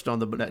perched on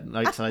the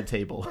nightside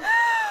table.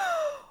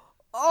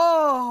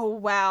 Oh,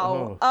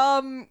 wow.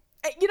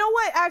 You know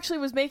what actually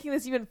was making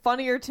this even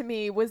funnier to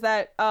me was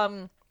that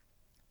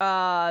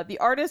the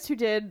artist who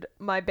did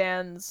my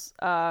band's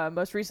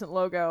most recent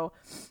logo,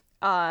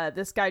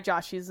 this guy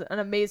Josh, he's an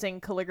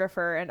amazing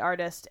calligrapher and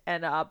artist,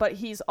 and but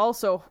he's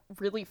also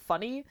really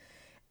funny,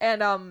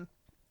 and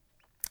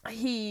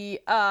he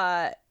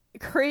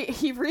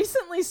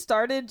recently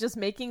started just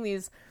making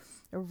these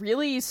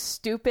really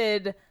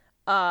stupid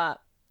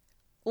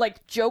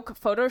like joke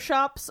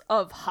photoshops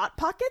of Hot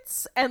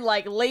Pockets and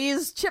like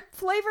Lay's chip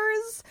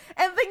flavors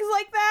and things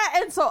like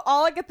that. And so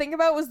all I could think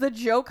about was the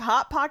joke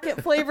Hot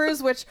Pocket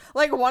flavors, which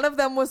like one of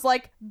them was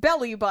like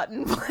belly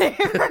button flavor.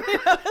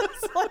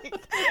 It's like,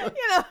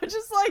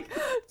 just like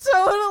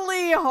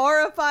totally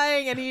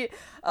horrifying. And he,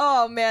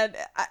 oh man,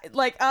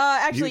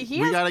 actually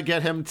we gotta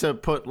get him to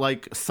put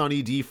like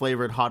Sunny D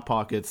flavored Hot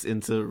Pockets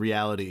into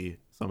reality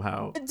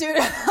somehow. Dude,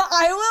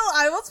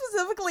 I will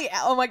specifically,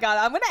 oh my god,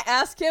 I'm gonna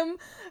ask him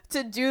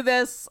to do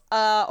this.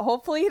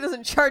 Hopefully he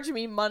doesn't charge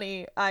me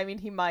money. I mean,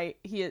 he might.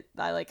 I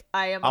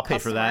am. I'll pay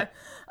for that.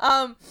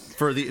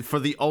 For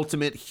the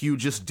ultimate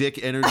hugest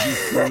dick energy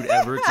food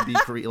ever to be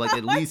free. Like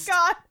at least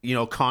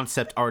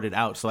concept arted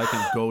out so I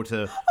can go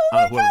to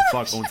whoever the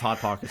fuck owns Hot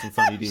Pockets and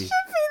Sunny D. That should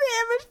be the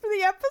image for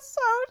the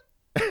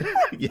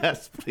episode.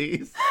 Yes,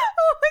 please.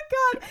 Oh my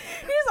god,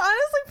 he's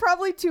honestly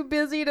probably too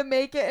busy to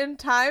make it in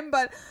time,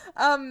 but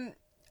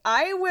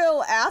I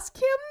will ask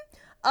him.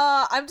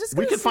 I'm just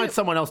gonna we could find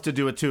someone else to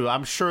do it too.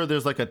 I'm sure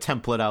there's like a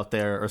template out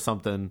there or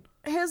something.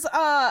 His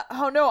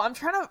oh no, I'm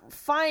trying to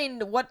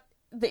find what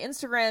the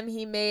Instagram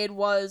he made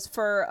was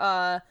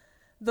for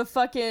the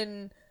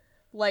fucking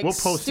like we'll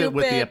post stupid... it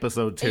with the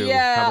episode too.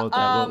 Yeah. How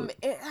about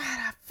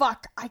that?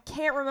 Fuck, I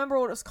can't remember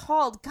what it was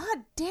called.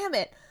 God damn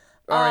it.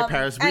 All right,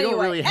 Paris. We don't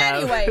really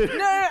have.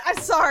 No. I'm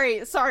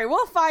sorry.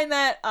 We'll find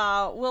that.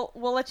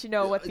 We'll let you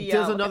know what the.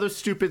 There's another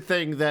stupid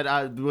thing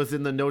that was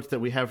in the notes that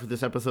we have for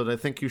this episode. I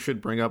think you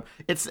should bring up.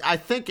 I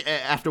think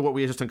after what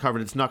we just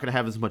uncovered, it's not going to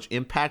have as much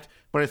impact,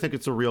 but I think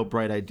it's a real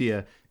bright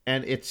idea,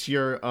 and it's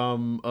your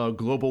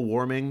global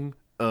warming.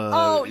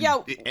 All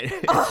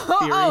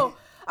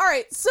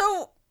right.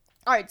 So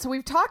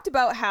we've talked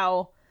about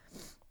how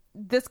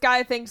this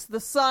guy thinks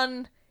the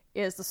sun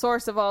is the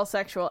source of all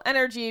sexual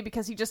energy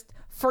because he just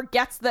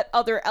forgets that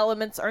other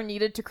elements are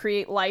needed to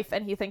create life,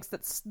 and he thinks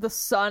that the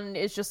sun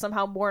is just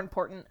somehow more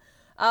important.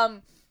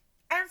 And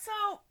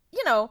so, he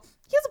has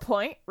a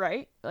point,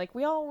 right? Like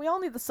we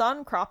all need the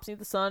sun, crops need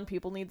the sun,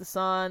 people need the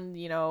sun,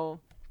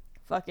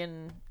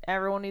 fucking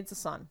everyone needs the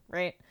sun,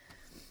 right?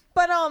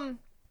 But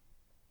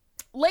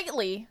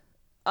lately,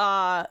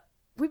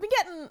 we've been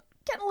getting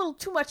a little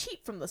too much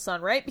heat from the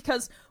sun, right?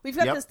 Because we've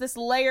got this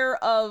layer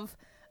of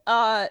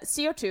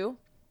CO2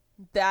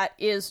 that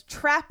is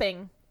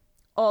trapping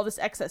all this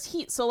excess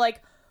heat. So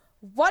like,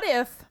 what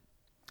if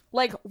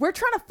like we're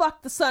trying to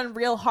fuck the sun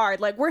real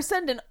hard, like we're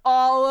sending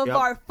all of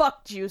our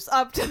fuck juice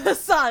up to the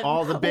sun,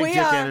 all the big dick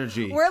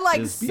energy we're like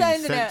is sending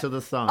being sent it to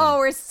the sun. Oh,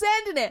 we're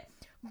sending it,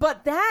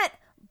 but that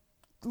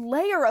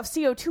layer of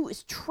CO2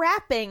 is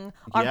trapping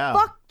our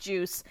fuck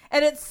juice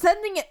and it's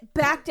sending it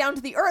back down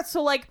to the earth.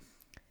 So like,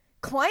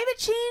 climate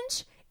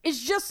change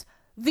is just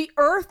the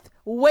earth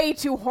way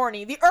too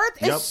horny. The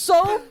earth is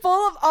so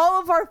full of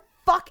all of our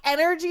fuck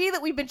energy that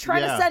we've been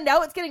trying to send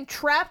out. It's getting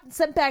trapped and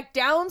sent back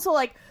down. So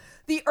like,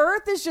 the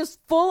earth is just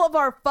full of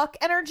our fuck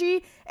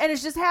energy, and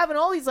it's just having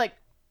all these like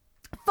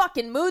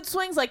fucking mood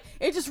swings. Like,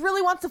 it just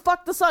really wants to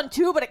fuck the sun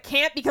too, but it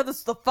can't because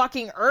it's the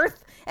fucking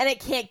earth and it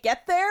can't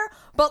get there.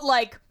 But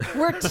like,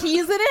 we're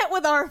teasing it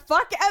with our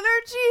fuck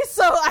energy.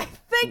 So I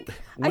think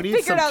we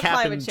need some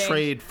cap and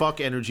trade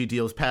fuck energy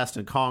deals passed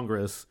in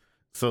Congress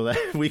so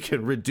that we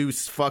can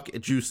reduce fuck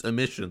juice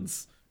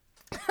emissions.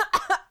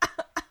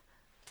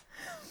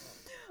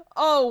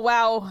 Oh,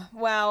 wow.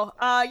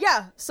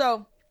 Yeah,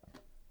 so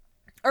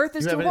Earth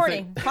is too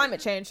horny. Climate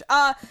change.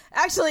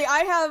 Actually,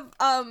 I have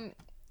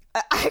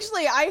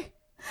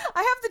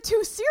the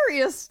two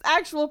serious,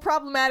 actual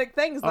problematic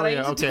things that I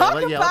need to talk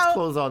about. Let's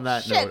close on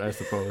that note, I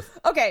suppose.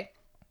 Okay.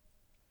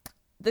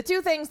 The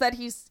two things that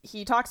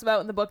he talks about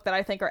in the book that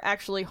I think are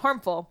actually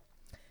harmful.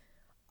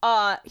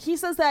 He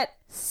says that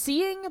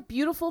seeing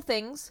beautiful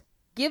things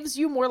gives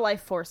you more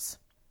life force.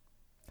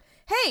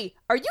 Hey,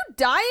 are you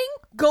dying?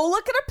 Go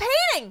look at a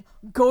painting.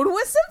 Go to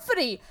a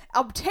symphony.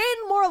 Obtain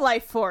more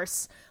life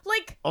force.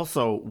 Like.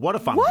 Also, what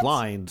if I'm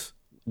blind?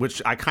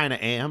 Which I kind of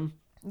am.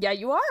 Yeah,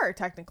 you are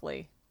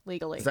technically,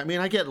 legally. Does that mean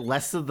I get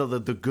less of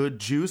the good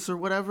juice or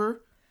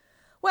whatever?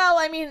 Well,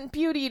 I mean,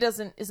 beauty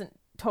isn't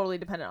totally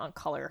dependent on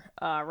color,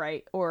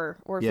 right? Or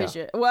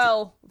vision.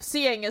 Well,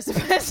 seeing is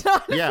dependent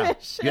on vision.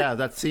 Yeah,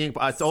 that's seeing.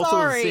 It's also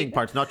the seeing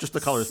parts, not just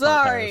the colors.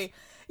 Sorry.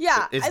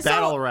 Yeah, it's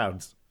bad all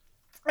around.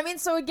 I mean,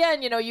 so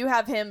again, you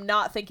have him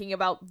not thinking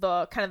about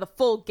the kind of the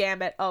full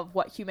gamut of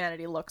what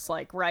humanity looks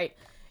like, right?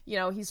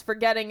 He's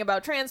forgetting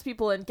about trans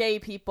people and gay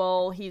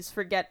people. He's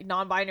forgetting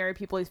non-binary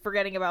people. He's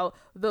forgetting about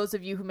those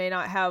of you who may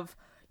not have,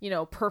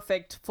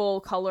 perfect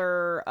full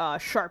color,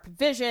 sharp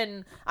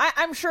vision.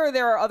 I'm sure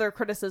there are other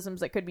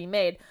criticisms that could be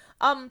made.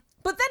 But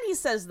then he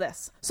says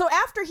this. So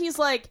after he's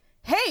like,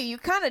 hey, you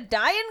kind of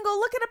dying? Go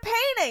look at a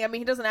painting. I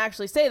mean, he doesn't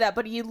actually say that,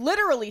 but he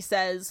literally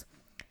says,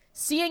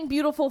 seeing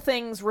beautiful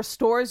things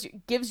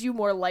gives you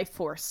more life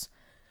force.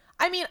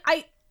 I mean,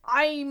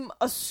 I'm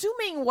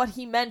assuming what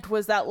he meant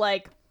was that,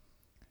 like,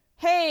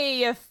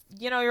 hey, if,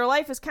 your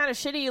life is kind of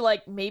shitty,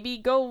 like, maybe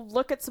go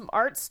look at some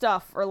art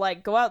stuff or,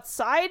 like, go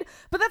outside.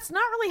 But that's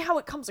not really how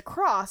it comes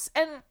across.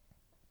 And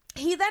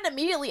he then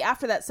immediately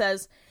after that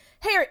says,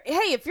 hey,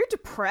 if you're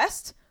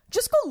depressed,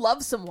 just go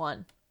love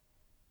someone.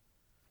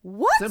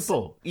 What?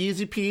 Simple.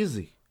 Easy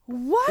peasy.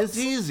 What? It's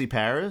easy,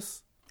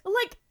 Paris.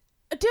 Like,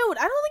 dude,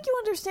 I don't think you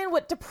understand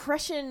what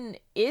depression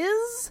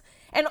is.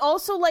 And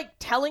also, like,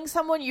 telling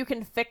someone you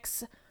can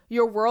fix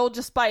your world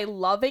just by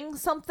loving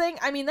something.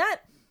 I mean,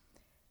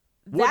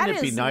 Wouldn't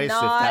it be nice if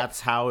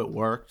that's how it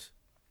worked?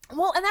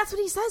 Well, and that's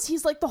what he says.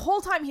 He's like, the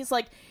whole time, he's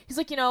like, he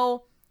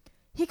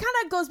kind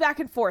of goes back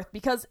and forth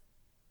because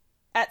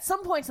at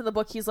some points in the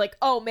book, he's like,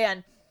 oh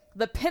man,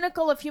 the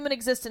pinnacle of human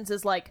existence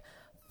is like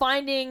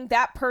finding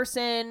that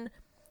person,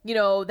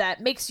 that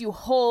makes you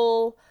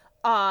whole.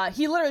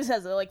 He literally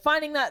says it, like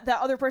finding that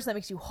other person that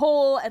makes you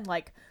whole and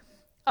like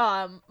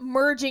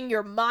merging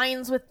your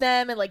minds with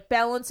them and like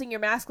balancing your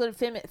masculine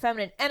and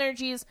feminine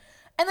energies.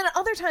 And then at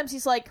other times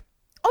he's like,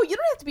 oh, you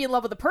don't have to be in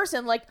love with a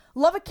person. Like,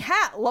 love a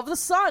cat, love the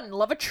sun,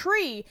 love a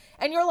tree.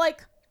 And you're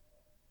like,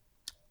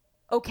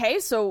 okay,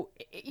 so,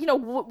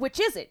 which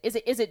is it? Is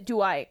it,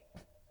 do I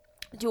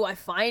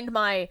find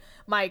my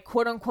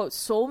quote unquote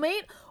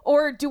soulmate?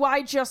 Or do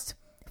I just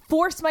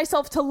force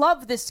myself to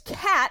love this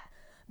cat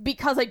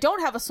because I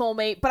don't have a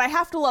soulmate, but I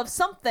have to love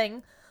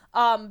something,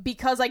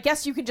 because I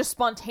guess you can just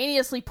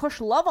spontaneously push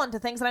love onto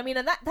things. And I mean,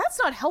 and that's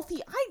not healthy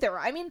either.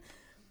 I mean,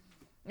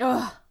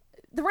 the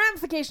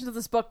ramifications of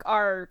this book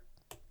are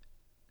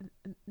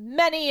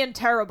many and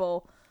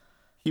terrible.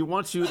 He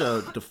wants you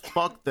to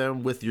fuck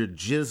them with your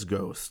jizz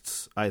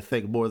ghosts, I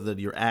think, more than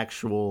your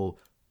actual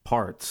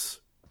parts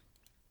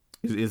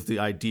is the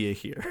idea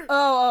here.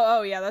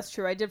 Oh, yeah, that's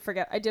true. I did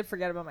forget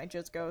about my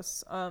jizz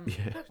ghosts.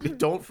 Yeah.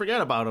 Don't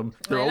forget about them.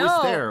 They're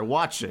always there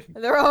watching.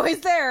 They're always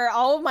there.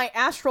 All of my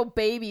astral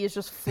baby is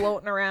just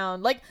floating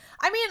around. Like,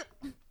 I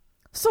mean,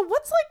 so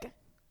what's like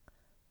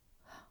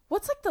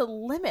the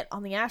limit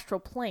on the astral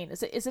plane?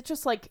 Is it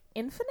just like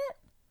infinite?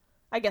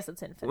 I guess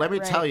it's infinite. Let me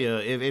right? tell you,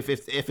 if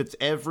it's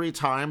every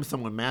time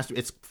someone masturbates,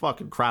 it's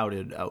fucking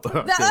crowded out.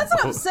 That's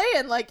what I'm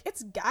saying. Like,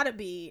 it's gotta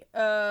be.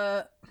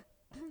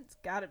 It's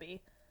gotta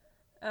be.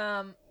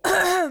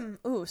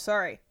 Ooh,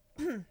 sorry.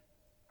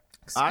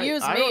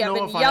 Excuse me. I've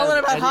been yelling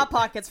about Hot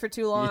Pockets for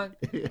too long.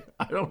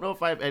 I don't know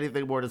if I have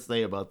anything more to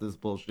say about this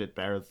bullshit,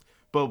 Paris.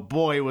 But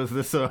boy, was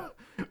this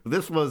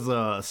was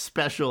a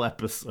special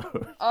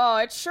episode. Oh,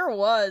 it sure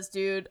was,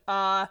 dude.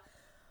 Well,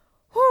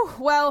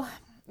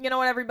 you know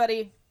what,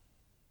 everybody.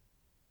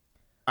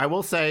 I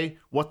will say,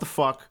 what the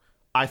fuck?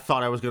 I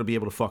thought I was going to be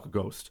able to fuck a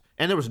ghost.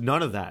 And there was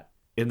none of that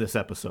in this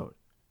episode.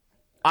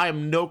 I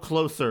am no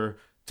closer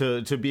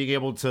to being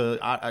able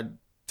to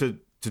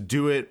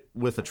do it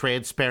with a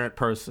transparent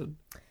person.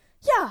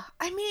 Yeah,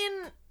 I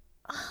mean,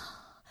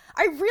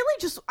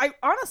 I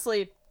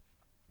honestly,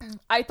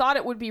 I thought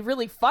it would be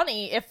really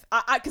funny if,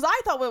 because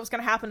I thought what was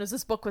going to happen is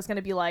this book was going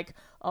to be like,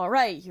 all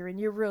right, you're in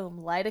your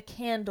room, light a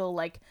candle,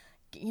 like,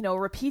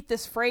 repeat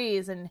this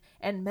phrase and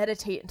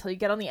meditate until you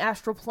get on the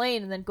astral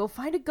plane and then go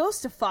find a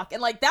ghost to fuck.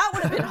 And like, that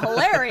would have been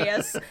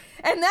hilarious.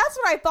 And that's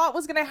what I thought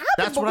was going to happen.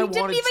 That's but what we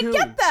didn't even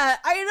get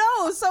that. I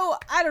know. So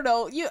I don't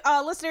know. You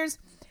listeners,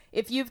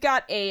 if you've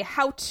got a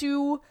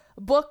how-to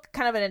book,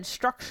 kind of an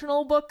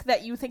instructional book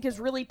that you think is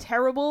really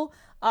terrible,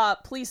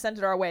 please send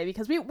it our way,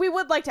 because we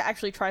would like to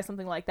actually try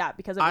something like that,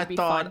 because it would be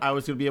fun. I thought I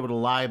was going to be able to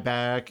lie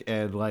back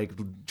and like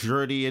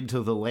journey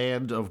into the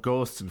land of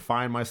ghosts and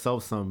find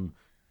myself some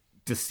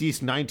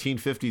deceased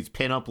 1950s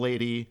pinup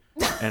lady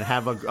and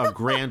have a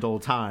grand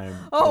old time.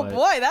 Oh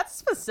boy, that's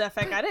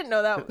specific. I didn't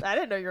know that. I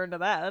didn't know you were into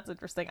that. That's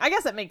interesting. I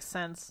guess it makes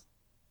sense.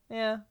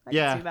 Yeah, I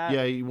can see that.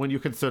 Yeah, when you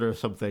consider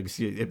some things,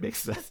 it makes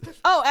sense.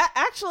 Oh,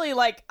 actually,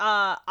 like,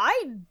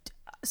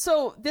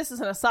 so this is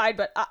an aside,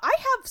 but I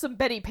have some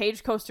Betty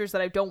Page coasters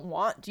that I don't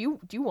want. Do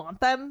you want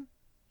them?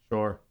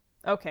 Sure.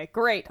 Okay,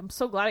 great. I'm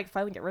so glad I can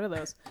finally get rid of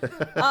those.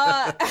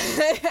 I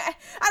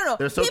don't know.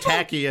 They're so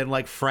tacky and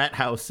like frat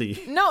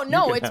housey.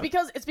 No,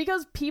 it's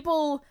because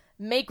people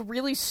make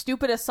really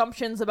stupid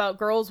assumptions about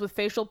girls with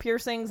facial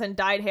piercings and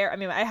dyed hair. I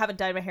mean, I haven't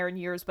dyed my hair in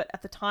years, but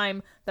at the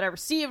time that I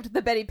received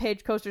the Betty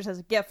Page coasters as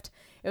a gift,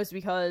 it was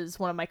because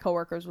one of my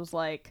coworkers was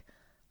like,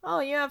 "Oh,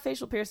 you have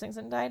facial piercings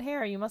and dyed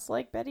hair. You must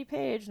like Betty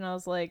Page." And I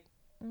was like,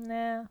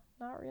 "Nah,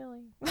 not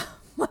really."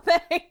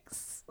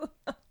 Thanks.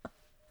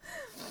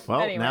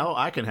 Well, anyway. Now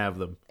I can have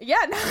them.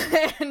 Yeah,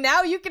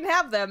 now you can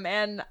have them,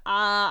 and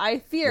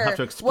I fear I have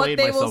to explain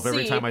myself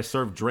every time I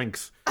serve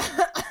drinks.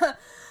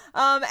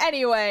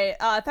 Anyway,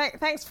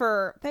 thanks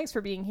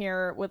for being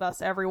here with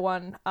us,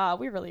 everyone.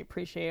 We really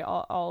appreciate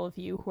all of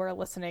you who are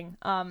listening.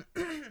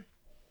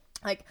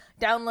 Like,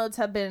 downloads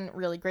have been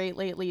really great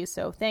lately,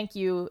 so thank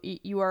you.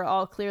 You are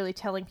all clearly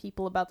telling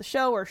people about the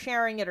show or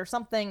sharing it or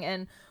something,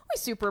 and we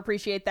super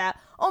appreciate that.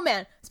 Oh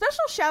man,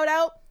 special shout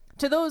out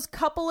to those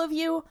couple of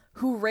you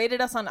who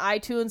rated us on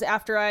iTunes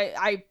after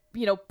I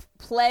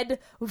pled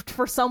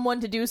for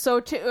someone to do so,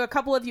 a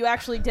couple of you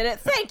actually did it.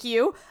 Thank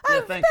you.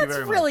 Thank you very much.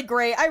 That's really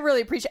great. I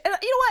really appreciate it. And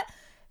you know what?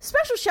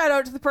 Special shout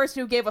out to the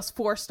person who gave us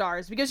 4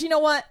 stars, because you know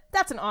what?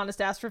 That's an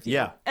honest ass review.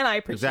 Yeah, and I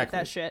appreciate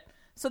that shit.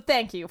 So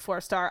thank you,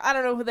 4-star. I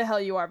don't know who the hell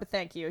you are, but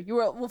thank you. You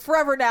will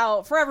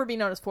forever be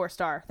known as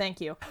 4-star.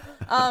 Thank you.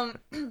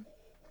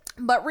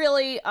 But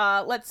really,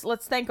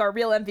 let's thank our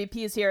real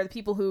MVPs here, the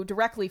people who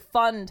directly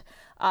fund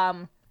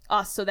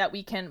us so that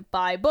we can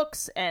buy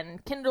books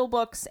and Kindle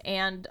books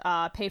and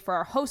pay for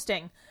our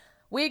hosting.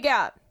 We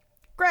got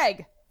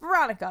Greg,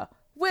 Veronica,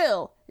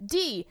 Will,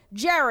 D,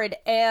 Jared,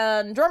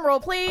 and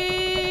drumroll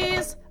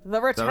please,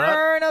 the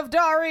return of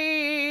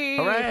Dari.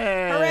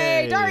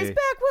 Hooray! Dari's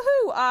back!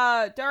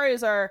 Woohoo! Dari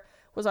was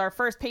our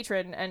first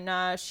patron,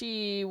 and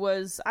she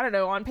was, I don't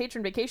know, on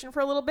patron vacation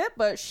for a little bit,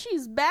 but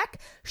she's back.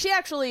 She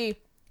actually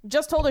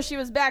just told us she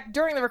was back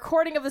during the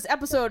recording of this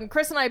episode, and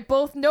Chris and I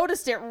both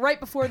noticed it right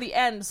before the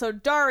end. So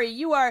Dari,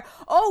 you are...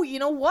 Oh, you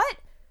know what?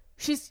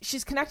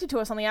 She's connected to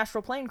us on the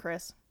astral plane,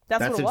 Chris.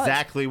 That's what it was.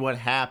 Exactly what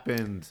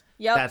happened.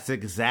 Yep. That's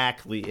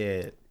exactly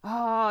it.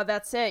 Oh,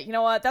 that's it. You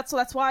know what? That's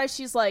why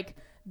she's like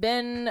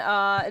been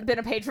a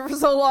patron for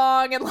so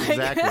long, and like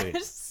exactly.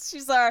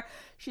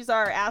 she's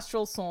our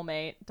astral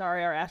soulmate.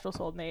 Dari, our astral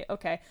soulmate.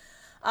 Okay.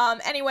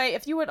 Anyway,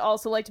 if you would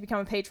also like to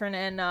become a patron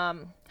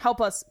and help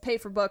us pay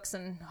for books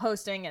and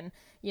hosting and,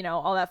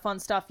 all that fun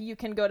stuff, you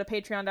can go to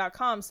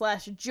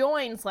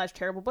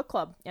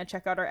patreon.com/join/terriblebookclub and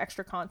check out our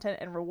extra content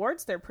and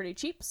rewards. They're pretty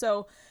cheap.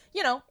 So,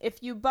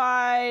 if you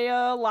buy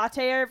a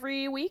latte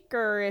every week,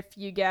 or if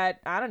you get,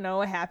 I don't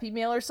know, a Happy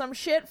Meal or some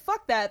shit,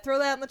 fuck that. Throw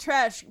that in the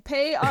trash.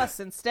 Pay us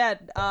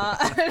instead.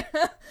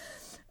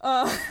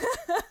 Well,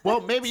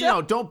 maybe,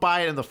 don't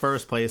buy it in the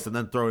first place and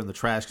then throw it in the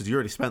trash because you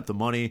already spent the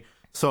money.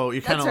 So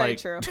you kind of like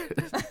true.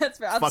 That's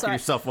fair. fucking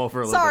yourself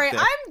over a little bit. Sorry,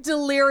 I'm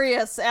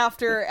delirious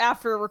after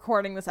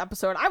recording this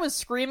episode. I was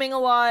screaming a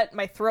lot.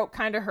 My throat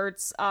kind of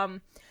hurts.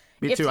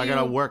 Me too. I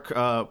gotta work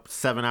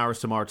 7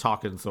 hours tomorrow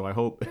talking, so I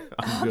hope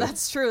I'm good.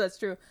 That's true.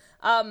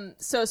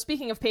 So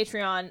speaking of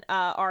Patreon,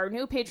 our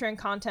new Patreon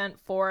content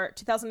for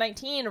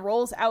 2019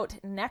 rolls out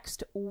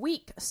next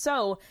week.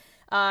 So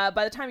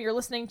by the time you're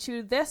listening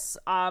to this,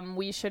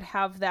 we should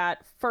have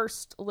that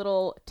first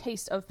little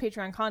taste of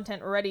Patreon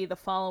content ready the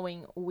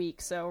following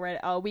week. So right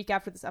a week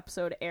after this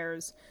episode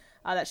airs,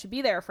 that should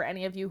be there for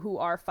any of you who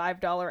are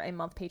 $5 a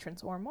month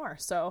patrons or more.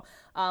 So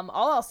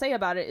all I'll say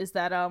about it is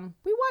that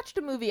we watched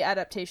a movie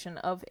adaptation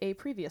of a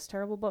previous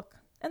terrible book.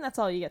 And that's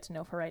all you get to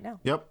know for right now.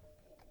 Yep.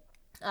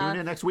 Tune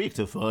in next week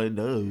to find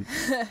out.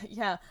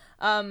 Yeah.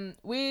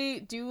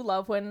 We do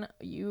love when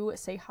you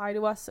say hi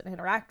to us and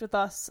interact with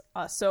us.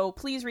 So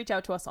please reach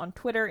out to us on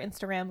Twitter,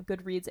 Instagram,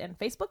 Goodreads, and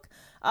Facebook.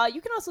 You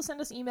can also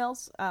send us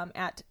emails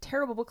at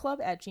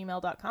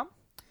terriblebookclub@gmail.com.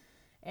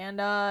 And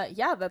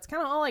yeah, that's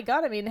kind of all I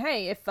got. I mean,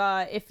 hey, if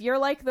you're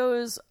like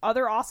those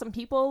other awesome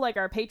people, like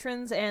our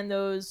patrons and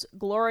those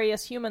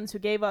glorious humans who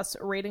gave us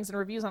ratings and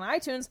reviews on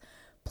iTunes,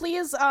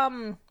 please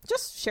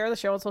just share the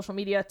show on social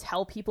media,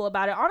 tell people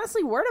about it.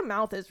 Honestly, word of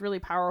mouth is really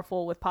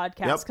powerful with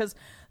podcasts because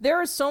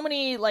there are so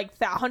many, like,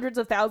 hundreds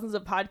of thousands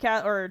of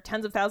podcasts, or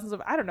tens of thousands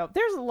of, I don't know.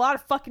 There's a lot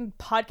of fucking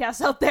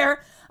podcasts out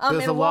there.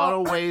 There's a lot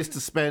of ways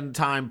to spend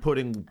time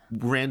putting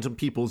random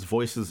people's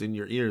voices in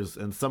your ears,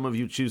 and some of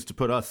you choose to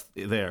put us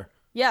there.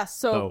 Yeah,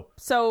 so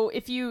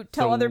if you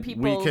tell other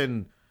people... We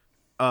can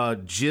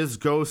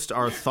jizz ghost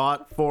our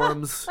thought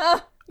forms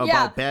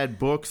about bad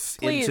books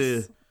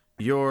into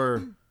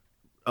your...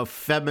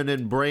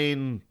 feminine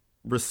brain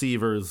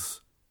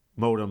receivers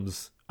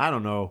modems. I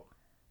don't know.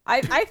 I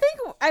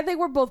think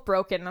we're both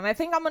broken, and I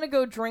think I'm gonna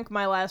go drink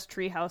my last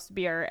Treehouse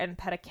beer and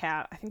pet a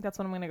cat. I think that's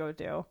what I'm gonna go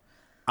do.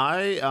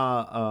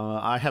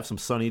 I have some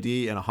Sunny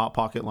D and a Hot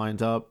Pocket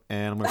lined up,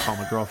 and I'm gonna call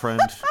my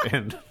girlfriend.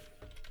 And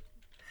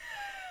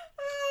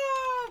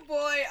oh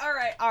boy!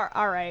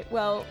 All right.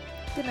 Well,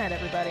 good night,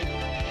 everybody.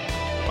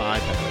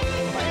 Bye.